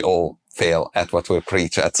 because we all fail at what we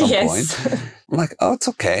preach at some point. I'm like, oh, it's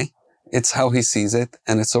okay. It's how he sees it,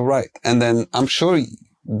 and it's all right. And then I'm sure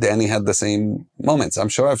Danny had the same moments. I'm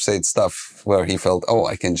sure I've said stuff where he felt, oh,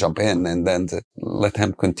 I can jump in, and then to let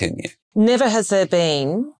him continue. Never has there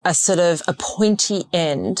been a sort of a pointy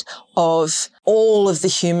end of all of the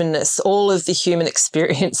humanness, all of the human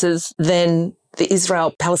experiences than the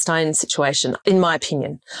Israel-Palestine situation, in my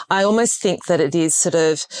opinion. I almost think that it is sort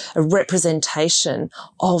of a representation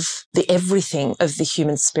of the everything of the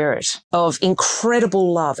human spirit, of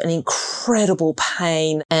incredible love and incredible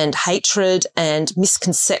pain and hatred and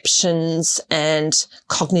misconceptions and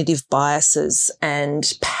cognitive biases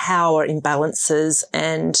and power imbalances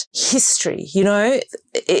and history. You know,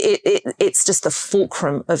 it's just the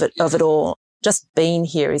fulcrum of it all. Just being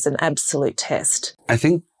here is an absolute test. I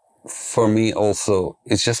think for me also,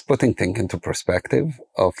 it's just putting things into perspective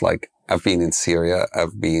of, like, I've been in Syria,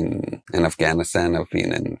 I've been in Afghanistan, I've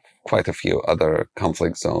been in quite a few other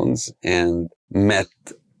conflict zones and met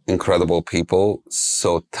incredible people,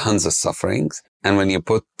 so tons of sufferings. And when you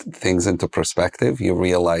put things into perspective, you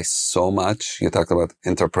realize so much. You talked about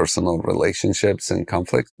interpersonal relationships and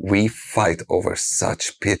conflict. We fight over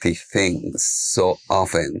such petty things so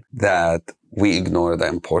often that we ignore the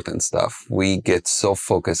important stuff. We get so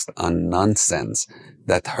focused on nonsense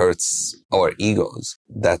that hurts our egos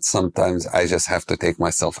that sometimes I just have to take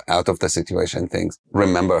myself out of the situation and think,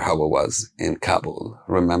 remember how it was in Kabul.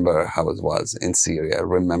 Remember how it was in Syria.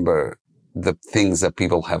 Remember the things that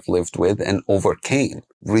people have lived with and overcame.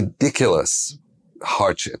 Ridiculous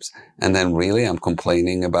hardships. And then really I'm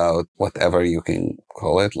complaining about whatever you can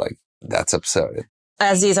call it. Like, that's absurd.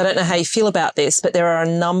 As is, I don't know how you feel about this, but there are a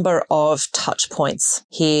number of touch points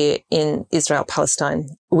here in Israel-Palestine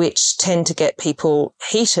which tend to get people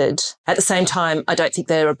heated. At the same time, I don't think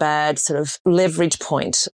they're a bad sort of leverage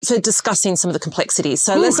point for discussing some of the complexities.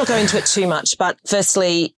 So let's not go into it too much. But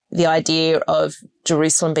firstly, the idea of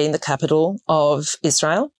Jerusalem being the capital of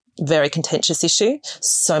Israel. Very contentious issue.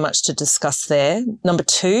 So much to discuss there. Number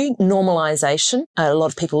 2, normalization. A lot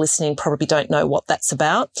of people listening probably don't know what that's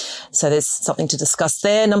about. So there's something to discuss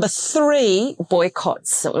there. Number 3,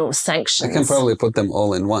 boycotts or sanctions. I can probably put them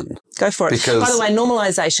all in one. Go for it. Because by the way,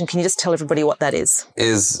 normalization, can you just tell everybody what that is?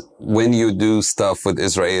 Is when you do stuff with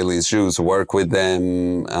Israelis, Jews, work with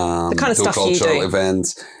them, the kind of do stuff cultural you do.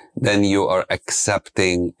 events, then you are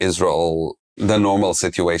accepting Israel, the normal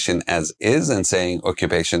situation as is, and saying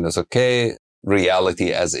occupation is okay.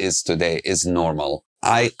 Reality as is today is normal.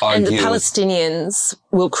 I argue. And the Palestinians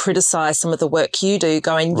will criticize some of the work you do,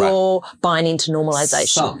 going, you're buying into normalization.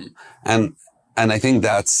 Some. And I think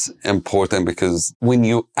that's important, because when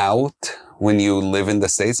you live in the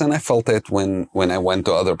States, and I felt it when I went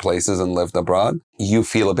to other places and lived abroad, you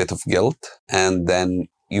feel a bit of guilt, and then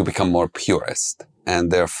you become more purist,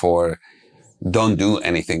 and therefore don't do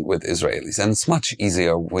anything with Israelis. And it's much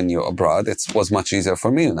easier when you're abroad. It was much easier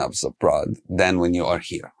for me when I was abroad than when you are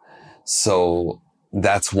here. So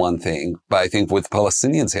that's one thing. But I think with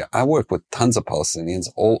Palestinians here, I work with tons of Palestinians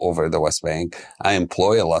all over the West Bank. I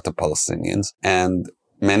employ a lot of Palestinians, and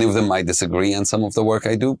Many of them might disagree on some of the work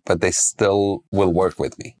I do, but they still will work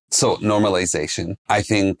with me. So normalization. I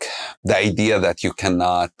think the idea that you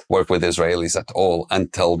cannot work with Israelis at all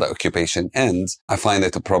until the occupation ends, I find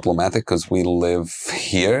it problematic because we live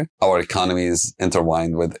here. Our economy is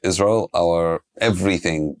intertwined with Israel. Our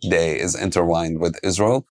everything day is intertwined with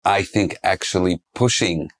Israel. I think actually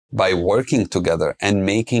pushing by working together and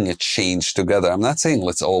making a change together. I'm not saying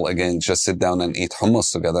let's all, again, just sit down and eat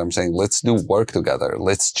hummus together. I'm saying let's do work together.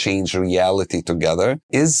 Let's change reality together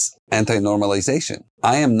is anti-normalization.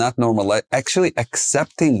 I am not actually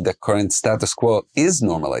accepting the current status quo is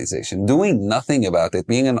normalization. Doing nothing about it,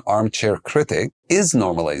 being an armchair critic is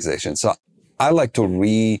normalization. So I like to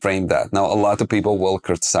reframe that. Now, a lot of people will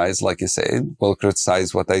criticize, like you said, will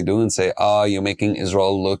criticize what I do and say, you're making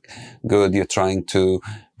Israel look good. You're trying to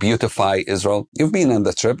beautify Israel. You've been on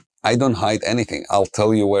the trip. I don't hide anything. I'll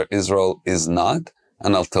tell you where Israel is not,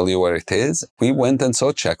 and I'll tell you where it is. We went and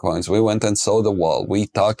saw checkpoints. We went and saw the wall. We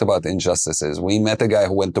talked about injustices. We met a guy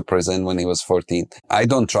who went to prison when he was 14. I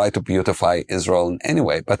don't try to beautify Israel in any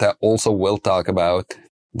way, but I also will talk about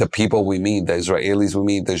the people we meet, the Israelis we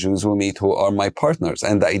meet, the Jews we meet who are my partners.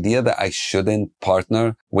 And the idea that I shouldn't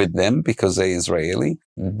partner with them because they're Israeli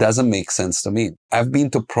doesn't make sense to me. I've been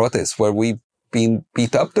to protests where we've been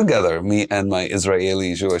beat up together, me and my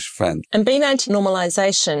Israeli Jewish friend. And being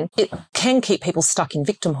anti-normalization, it can keep people stuck in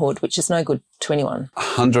victimhood, which is no good to anyone.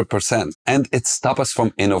 100%. And it stops us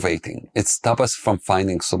from innovating. It stops us from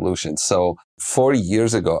finding solutions. So 4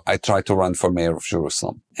 years ago, I tried to run for mayor of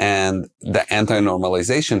Jerusalem. And the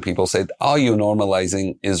anti-normalization people said, you're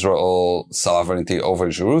normalizing Israel sovereignty over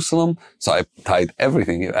Jerusalem. So I tied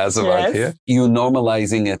everything as right here. You're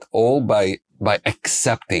normalizing it all by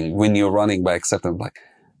accepting when you're running, by accepting, like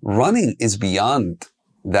running is beyond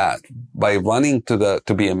that. By running to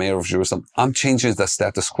be a mayor of Jerusalem, I'm changing the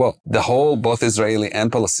status quo. The whole, both Israeli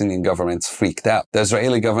and Palestinian governments freaked out. The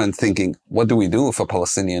Israeli government thinking, what do we do if a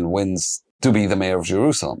Palestinian wins to be the mayor of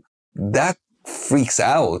Jerusalem? That freaks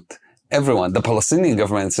out everyone. The Palestinian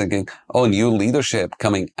government is thinking, new leadership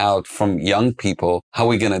coming out from young people. How are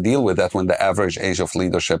we going to deal with that when the average age of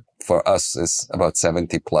leadership for us is about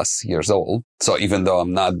 70 plus years old? So even though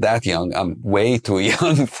I'm not that young, I'm way too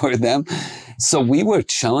young for them. So we were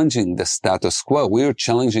challenging the status quo. We were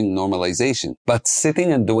challenging normalization, but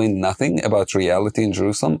sitting and doing nothing about reality in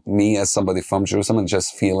Jerusalem, me as somebody from Jerusalem, and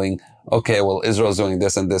just feeling, okay, well, Israel's doing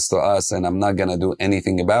this and this to us, and I'm not going to do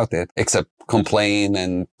anything about it except complain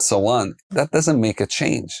and so on. That doesn't make a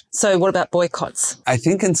change. So what about boycotts? I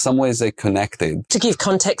think in some ways they're connected. To give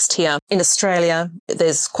context here, in Australia,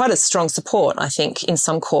 there's quite a strong support, I think, in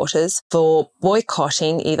some quarters for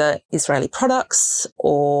boycotting either Israeli products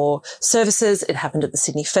or services. It happened at the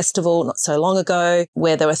Sydney Festival not so long ago,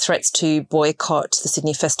 where there were threats to boycott the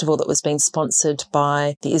Sydney Festival that was being sponsored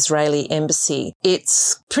by the Israeli embassy.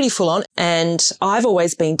 It's pretty full on, and I've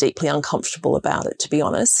always been deeply uncomfortable about it, to be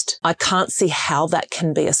honest. I can't see how that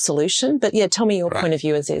can be a solution, but yeah, tell me your point of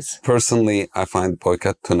view as is. Personally, I find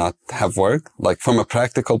boycott to not have worked. Like from a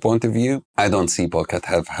practical point of view, I don't see boycott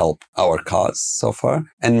have helped our cause so far.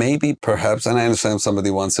 And maybe perhaps, and I understand somebody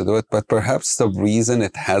wants to do it, but perhaps the reason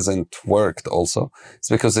it hasn't worked also is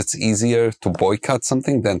because it's easier to boycott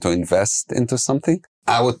something than to invest into something.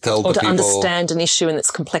 I would tell the people... Or to understand an issue and its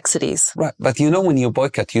complexities. Right. But when you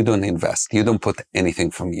boycott, you don't invest. You don't put anything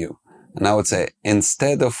from you. And I would say,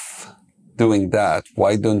 instead of doing that,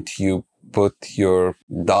 why don't you put your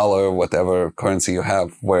dollar, whatever currency you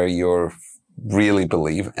have, where you really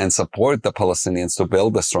believe, and support the Palestinians to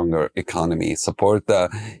build a stronger economy, support the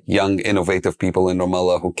young, innovative people in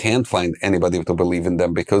Ramallah who can't find anybody to believe in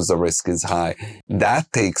them because the risk is high.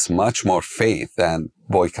 That takes much more faith than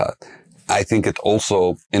boycott. I think it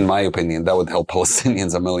also, in my opinion, that would help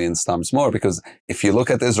Palestinians a million times more, because if you look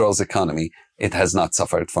at Israel's economy, it has not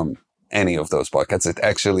suffered from any of those boycotts. It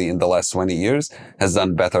actually, in the last 20 years, has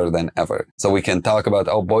done better than ever. So we can talk about,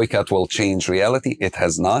 boycott will change reality. It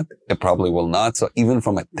has not. It probably will not. So even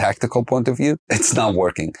from a tactical point of view, it's not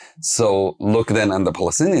working. So look then on the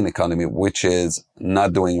Palestinian economy, which is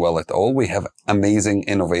not doing well at all. We have amazing,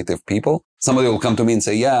 innovative people. Somebody will come to me and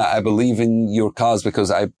say, I believe in your cause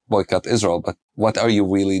because I boycott Israel. But what are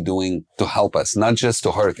you really doing to help us? Not just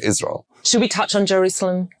to hurt Israel. Should we touch on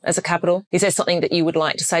Jerusalem as a capital? Is there something that you would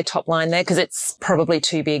like to say top line there? Because it's probably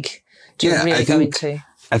too big to really go into.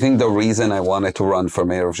 I think the reason I wanted to run for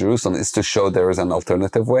mayor of Jerusalem is to show there is an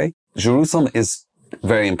alternative way. Jerusalem is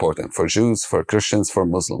Very important for Jews, for Christians, for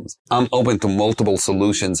Muslims. I'm open to multiple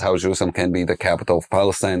solutions how Jerusalem can be the capital of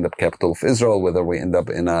Palestine, the capital of Israel, whether we end up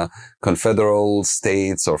in a confederal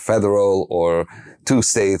states or federal or two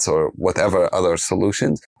states or whatever other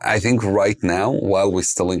solutions. I think right now, while we're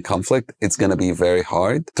still in conflict, it's going to be very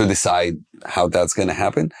hard to decide how that's going to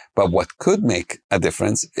happen. But what could make a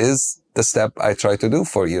difference is the step I tried to do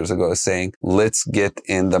 4 years ago, is saying, let's get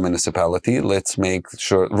in the municipality. Let's make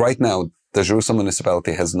sure right now, the Jerusalem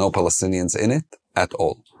municipality has no Palestinians in it at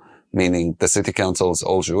all, meaning the city council is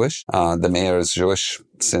all Jewish. The mayor is Jewish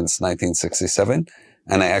since 1967.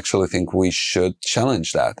 And I actually think we should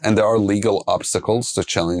challenge that. And there are legal obstacles to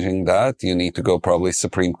challenging that. You need to go probably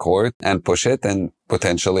Supreme Court and push it and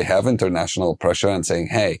potentially have international pressure and saying,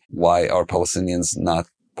 hey, why are Palestinians not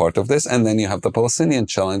part of this? And then you have the Palestinian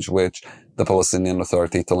challenge, which the Palestinian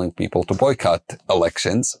Authority telling people to boycott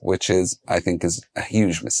elections, which is, I think, is a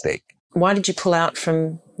huge mistake. Why did you pull out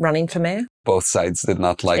from running for mayor? Both sides did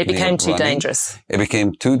not like me. It became too running. dangerous. It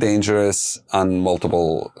became too dangerous on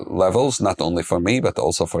multiple levels, not only for me, but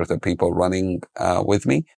also for the people running with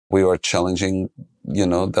me. We were challenging,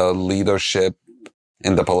 the leadership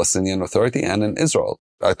in the Palestinian Authority and in Israel.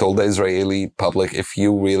 I told the Israeli public, if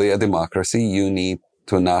you really a democracy, you need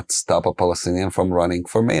to not stop a Palestinian from running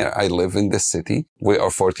for mayor. I live in this city. We are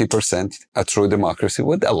 40%. A true democracy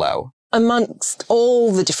would allow. Amongst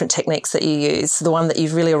all the different techniques that you use, the one that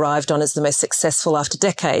you've really arrived on as the most successful after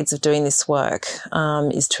decades of doing this work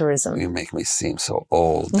is tourism. You make me seem so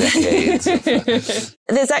old, decades.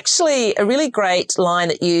 There's actually a really great line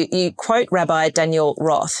that you quote Rabbi Daniel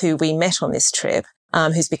Roth, who we met on this trip,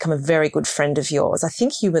 who's become a very good friend of yours. I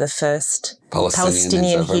think you were the first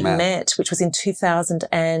Palestinian he'd met, which was in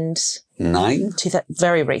 2009.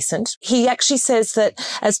 Very recent. He actually says that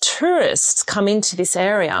as tourists come into this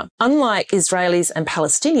area, unlike Israelis and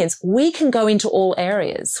Palestinians, we can go into all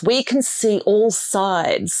areas. We can see all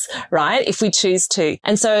sides, right, if we choose to.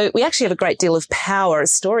 And so we actually have a great deal of power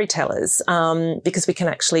as storytellers because we can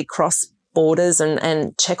actually cross borders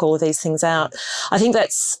and check all of these things out. I think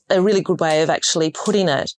that's a really good way of actually putting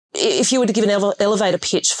it. If you were to give an elevator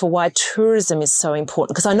pitch for why tourism is so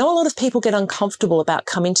important, because I know a lot of people get uncomfortable about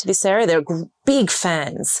coming to this area. They're big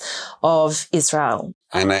fans of Israel.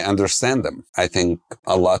 And I understand them. I think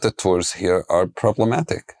a lot of tours here are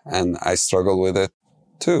problematic, and I struggle with it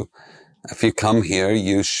too. If you come here,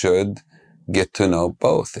 you should get to know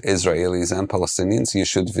both Israelis and Palestinians. You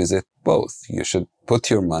should visit both. You should put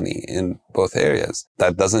your money in both areas.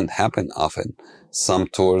 That doesn't happen often. Some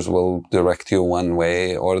tours will direct you one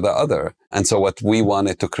way or the other. And so what we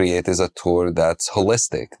wanted to create is a tour that's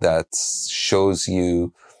holistic, that shows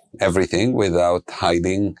you everything without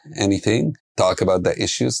hiding anything. Talk about the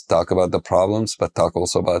issues, talk about the problems, but talk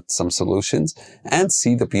also about some solutions, and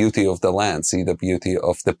see the beauty of the land, see the beauty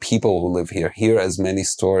of the people who live here, hear as many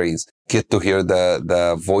stories, get to hear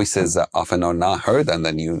the voices that often are not heard in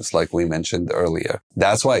the news, like we mentioned earlier.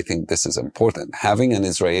 That's why I think this is important. Having an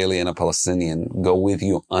Israeli and a Palestinian go with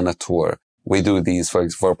you on a tour. We do these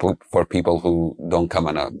for people who don't come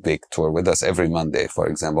on a big tour with us every Monday, for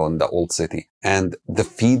example, in the Old City. And the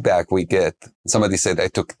feedback we get, somebody said, I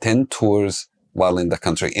took 10 tours while in the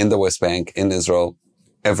country, in the West Bank, in Israel,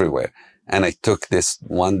 everywhere. And I took this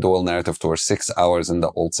one dual narrative tour, 6 hours in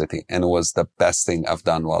the Old City. And it was the best thing I've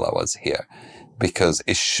done while I was here, because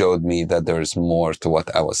it showed me that there's more to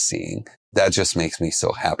what I was seeing. That just makes me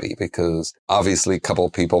so happy, because obviously a couple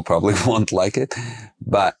of people probably won't like it,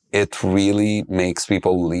 but it really makes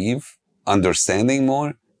people leave understanding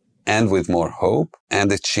more and with more hope. And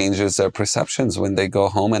it changes their perceptions when they go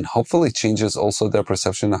home, and hopefully changes also their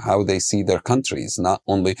perception of how they see their countries. Not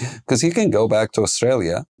only, because you can go back to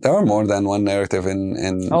Australia. There are more than one narrative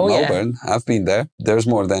in Melbourne. Yeah. I've been there. There's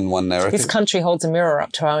more than one narrative. This country holds a mirror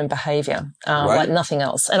up to our own behaviour, like nothing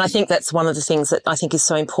else. And I think that's one of the things that I think is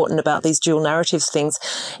so important about these dual narratives things,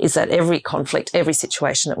 is that every conflict, every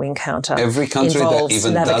situation that we encounter, every country that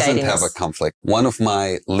even doesn't have a conflict. One of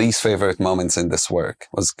my least favorite moments in this work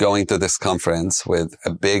was going to this conference with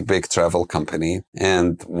a big travel company,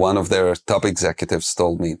 and one of their top executives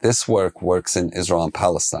told me, this work works in Israel and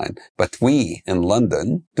Palestine, but we in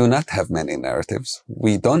London do not have many narratives.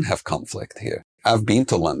 We don't have conflict here. I've been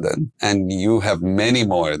to London, and you have many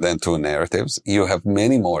more than two narratives. You have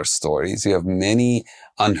many more stories. You have many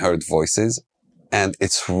unheard voices. And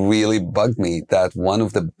it's really bugged me that one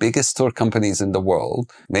of the biggest tour companies in the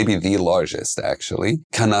world, maybe the largest actually,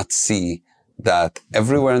 cannot see that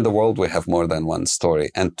everywhere in the world we have more than one story,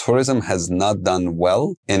 and tourism has not done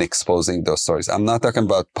well in exposing those stories. I'm not talking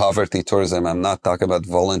about poverty tourism. I'm not talking about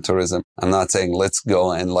volunteerism. I'm not saying let's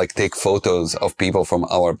go and like take photos of people from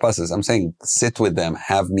our buses. I'm saying sit with them,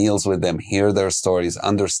 have meals with them, hear their stories,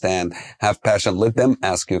 understand, have passion, let them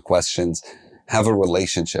ask you questions, have a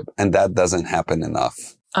relationship. And that doesn't happen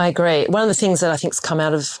enough. I agree. One of the things that I think's come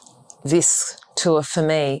out of this tour for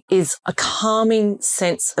me is a calming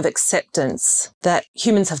sense of acceptance that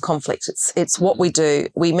humans have conflict. It's what we do.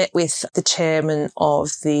 We met with the chairman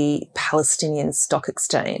of the Palestinian Stock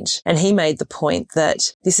Exchange, and he made the point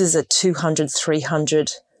that this is a 200,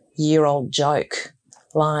 300-year-old joke.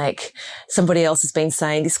 Like somebody else has been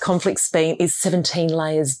saying, this conflict is 17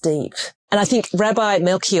 layers deep. And I think Rabbi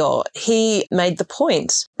Melchior, he made the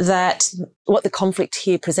point that what the conflict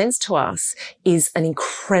here presents to us is an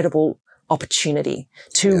incredible opportunity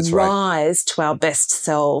to rise to our best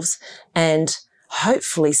selves and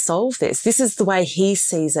hopefully solve this. This is the way he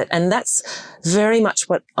sees it. And that's very much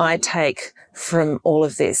what I take from all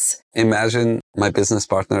of this. Imagine my business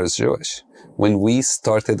partner is Jewish. When we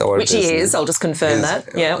started our business... Which he is, I'll just confirm that.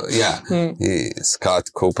 Yeah. He's Scott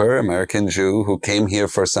Cooper, American Jew, who came here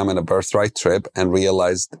first time on a birthright trip and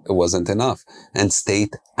realized it wasn't enough and stayed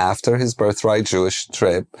after his birthright Jewish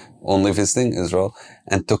trip, only visiting Israel,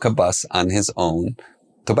 and took a bus on his own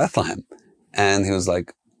to Bethlehem. And he was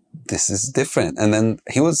like, this is different. And then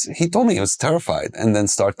he told me he was terrified, and then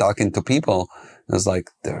start talking to people. I was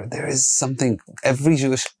like, there is something, every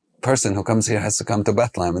Jewish person who comes here has to come to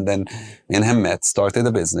Bethlehem. And then me and him met, started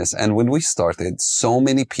a business. And when we started, so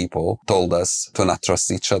many people told us to not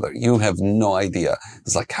trust each other. You have no idea.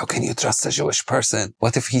 It's like, how can you trust a Jewish person?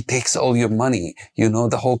 What if he takes all your money? You know,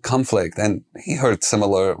 the whole conflict. And he heard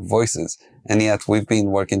similar voices. And yet we've been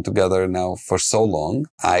working together now for so long.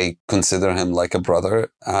 I consider him like a brother.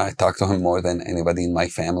 I talk to him more than anybody in my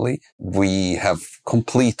family. We have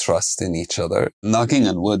complete trust in each other. Knocking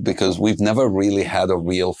on wood, because we've never really had a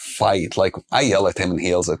real fight. Like, I yell at him and he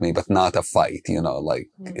yells at me, but not a fight, you know, like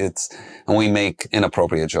and we make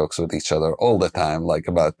inappropriate jokes with each other all the time, like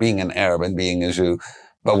about being an Arab and being a Jew.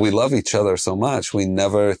 But we love each other so much. We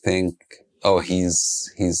never think, oh,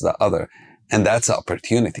 he's the other. And that's the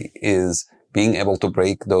opportunity, is being able to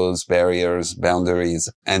break those barriers,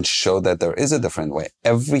 boundaries, and show that there is a different way.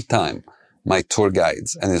 Every time my tour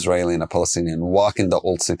guides, an Israeli and a Palestinian, walk in the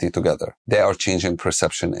old city together, they are changing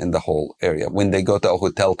perception in the whole area. When they go to a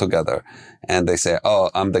hotel together and they say, oh,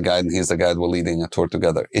 I'm the guide and he's the guide, we're leading a tour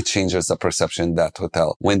together, it changes the perception in that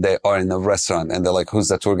hotel. When they are in a restaurant and they're like, who's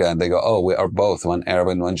the tour guide? And they go, oh, we are both, one Arab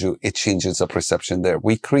and one Jew. It changes the perception there.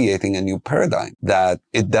 We're creating a new paradigm that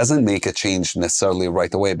it doesn't make a change necessarily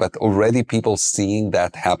right away, but already people seeing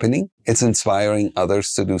that happening, it's inspiring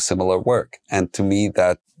others to do similar work. And to me,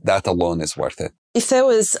 that alone is worth it. If there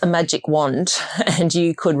was a magic wand and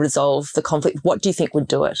you could resolve the conflict, what do you think would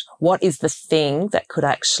do it? What is the thing that could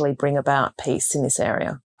actually bring about peace in this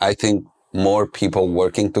area? I think more people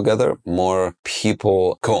working together, more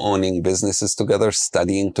people co-owning businesses together,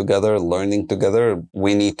 studying together, learning together.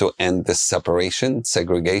 We need to end this separation,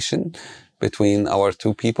 segregation between our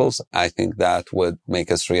two peoples. I think that would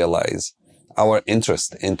make us realize our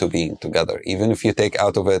interest into being together. Even if you take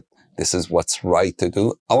out of it, this is what's right to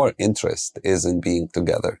do, our interest is in being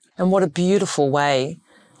together. And what a beautiful way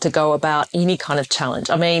to go about any kind of challenge.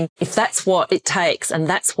 I mean, if that's what it takes and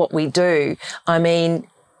that's what we do, I mean,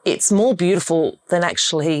 it's more beautiful than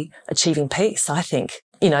actually achieving peace, I think.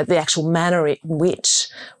 You know, the actual manner in which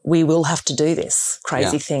we will have to do this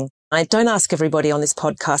crazy thing. I don't ask everybody on this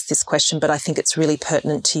podcast this question, but I think it's really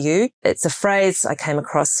pertinent to you. It's a phrase I came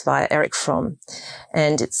across via Erich Fromm,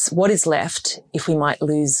 and it's, what is left if we might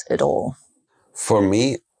lose it all? For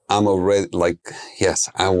me, I'm already like, yes,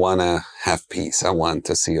 I want to have peace. I want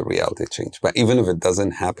to see a reality change. But even if it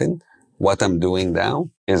doesn't happen, what I'm doing now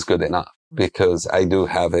is good enough, because I do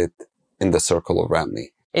have it in the circle around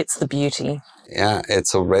me. It's the beauty. Yeah,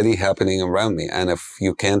 it's already happening around me. And if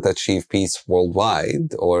you can't achieve peace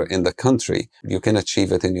worldwide or in the country, you can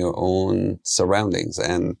achieve it in your own surroundings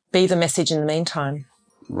and be the message in the meantime.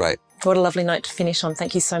 Right. What a lovely note to finish on.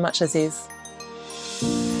 Thank you so much, Aziz.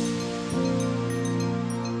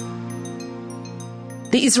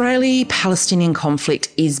 The Israeli-Palestinian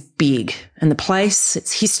conflict is big, and the place,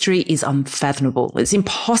 its history is unfathomable. It's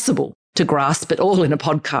impossible to grasp it all in a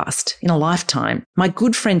podcast, in a lifetime. My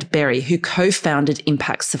good friend Berry, who co-founded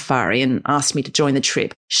Impact Safari and asked me to join the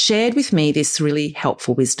trip, shared with me this really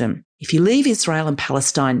helpful wisdom. If you leave Israel and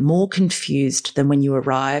Palestine more confused than when you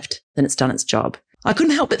arrived, then it's done its job. I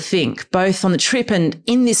couldn't help but think, both on the trip and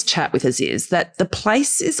in this chat with Aziz, that the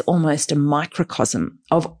place is almost a microcosm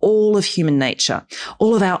of all of human nature,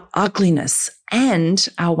 all of our ugliness and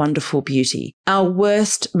our wonderful beauty, our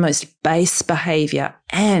worst, most base behaviour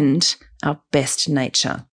and our best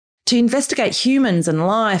nature. To investigate humans and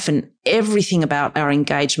life and everything about our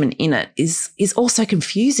engagement in it is also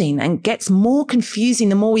confusing, and gets more confusing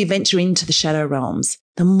the more we venture into the shadow realms,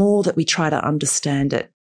 the more that we try to understand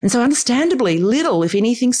it. And so understandably, little, if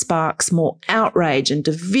anything, sparks more outrage and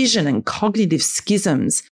division and cognitive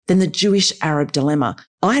schisms than the Jewish-Arab dilemma.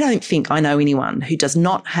 I don't think I know anyone who does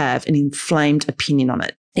not have an inflamed opinion on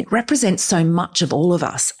it. It represents so much of all of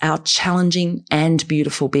us, our challenging and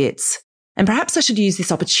beautiful bits. And perhaps I should use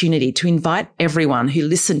this opportunity to invite everyone who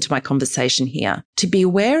listened to my conversation here to be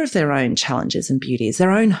aware of their own challenges and beauties,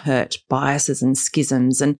 their own hurt, biases and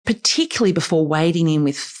schisms, and particularly before wading in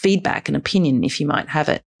with feedback and opinion if you might have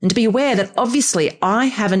it. And to be aware that obviously I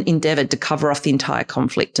haven't endeavoured to cover off the entire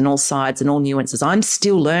conflict and all sides and all nuances. I'm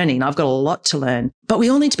still learning. I've got a lot to learn. But we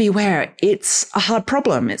all need to be aware it's a hard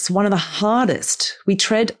problem. It's one of the hardest. We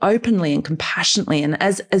tread openly and compassionately. And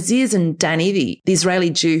as Aziz and Danny, the Israeli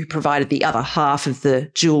Jew who provided the other half of the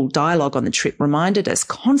dual dialogue on the trip, reminded us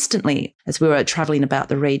constantly as we were travelling about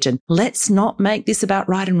the region, let's not make this about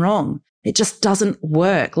right and wrong. It just doesn't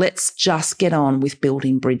work. Let's just get on with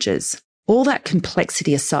building bridges. All that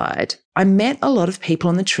complexity aside, I met a lot of people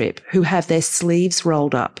on the trip who have their sleeves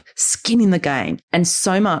rolled up, skin in the game, and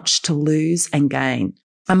so much to lose and gain.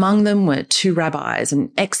 Among them were 2 rabbis,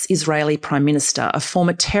 an ex-Israeli prime minister, a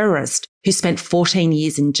former terrorist who spent 14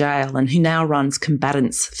 years in jail and who now runs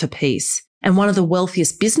Combatants for Peace, and one of the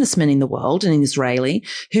wealthiest businessmen in the world, an Israeli,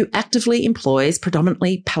 who actively employs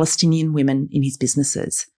predominantly Palestinian women in his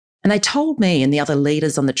businesses. And they told me and the other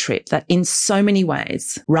leaders on the trip that in so many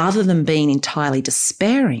ways, rather than being entirely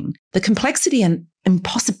despairing, the complexity and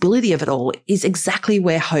impossibility of it all is exactly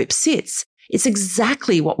where hope sits. It's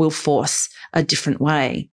exactly what will force a different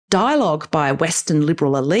way. Dialogue by Western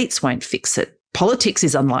liberal elites won't fix it. Politics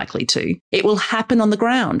is unlikely to. It will happen on the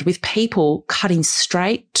ground with people cutting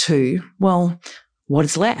straight to, well, what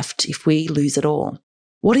is left if we lose it all?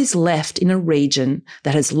 What is left in a region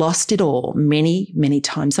that has lost it all many, many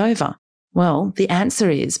times over? Well, the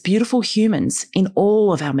answer is beautiful humans in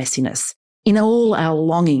all of our messiness, in all our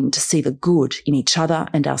longing to see the good in each other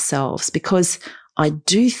and ourselves, because I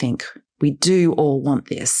do think we do all want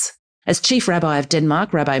this. As Chief Rabbi of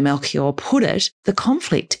Denmark, Rabbi Melchior, put it, the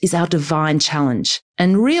conflict is our divine challenge.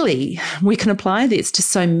 And really, we can apply this to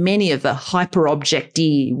so many of the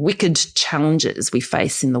hyper-objecty, wicked challenges we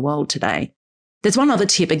face in the world today. There's one other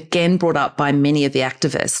tip again brought up by many of the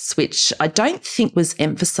activists, which I don't think was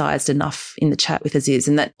emphasised enough in the chat with Aziz,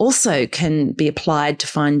 and that also can be applied to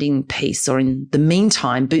finding peace, or in the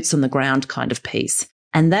meantime, boots on the ground kind of peace.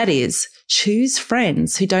 And that is, choose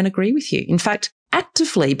friends who don't agree with you. In fact,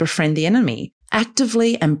 actively befriend the enemy.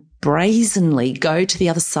 Actively and brazenly go to the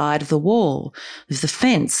other side of the wall, of the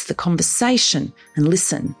fence, the conversation, and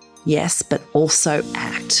listen. Yes, but also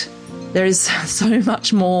act. There is so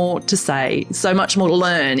much more to say, so much more to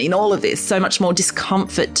learn in all of this, so much more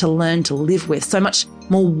discomfort to learn to live with, so much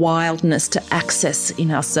more wildness to access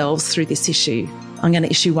in ourselves through this issue. I'm going to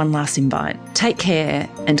issue one last invite. Take care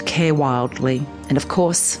and care wildly. And of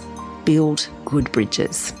course, build good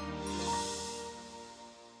bridges.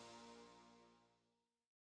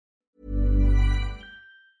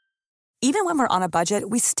 Even when we're on a budget,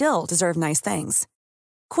 we still deserve nice things.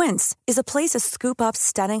 Quince is a place to scoop up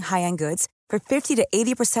stunning high-end goods for 50 to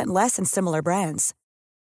 80% less than similar brands.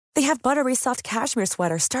 They have buttery soft cashmere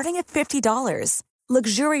sweaters starting at $50,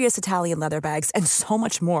 luxurious Italian leather bags, and so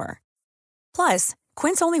much more. Plus,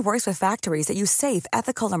 Quince only works with factories that use safe,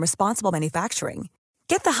 ethical, and responsible manufacturing.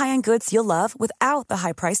 Get the high-end goods you'll love without the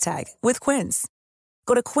high price tag with Quince.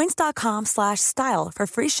 Go to quince.com/style for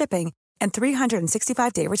free shipping and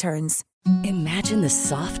 365-day returns. Imagine the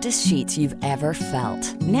softest sheets you've ever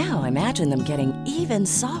felt. Now imagine them getting even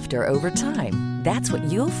softer over time. That's what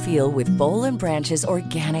you'll feel with Boll & Branch's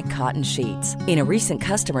organic cotton sheets. In a recent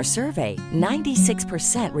customer survey,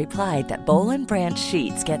 96% replied that Boll & Branch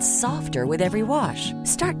sheets get softer with every wash.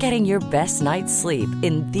 Start getting your best night's sleep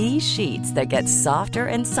in these sheets that get softer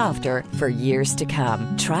and softer for years to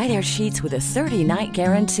come. Try their sheets with a 30-night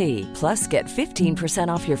guarantee. Plus, get 15%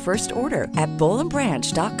 off your first order at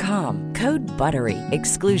bollandbranch.com. Code BUTTERY.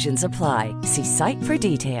 Exclusions apply. See site for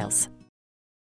details.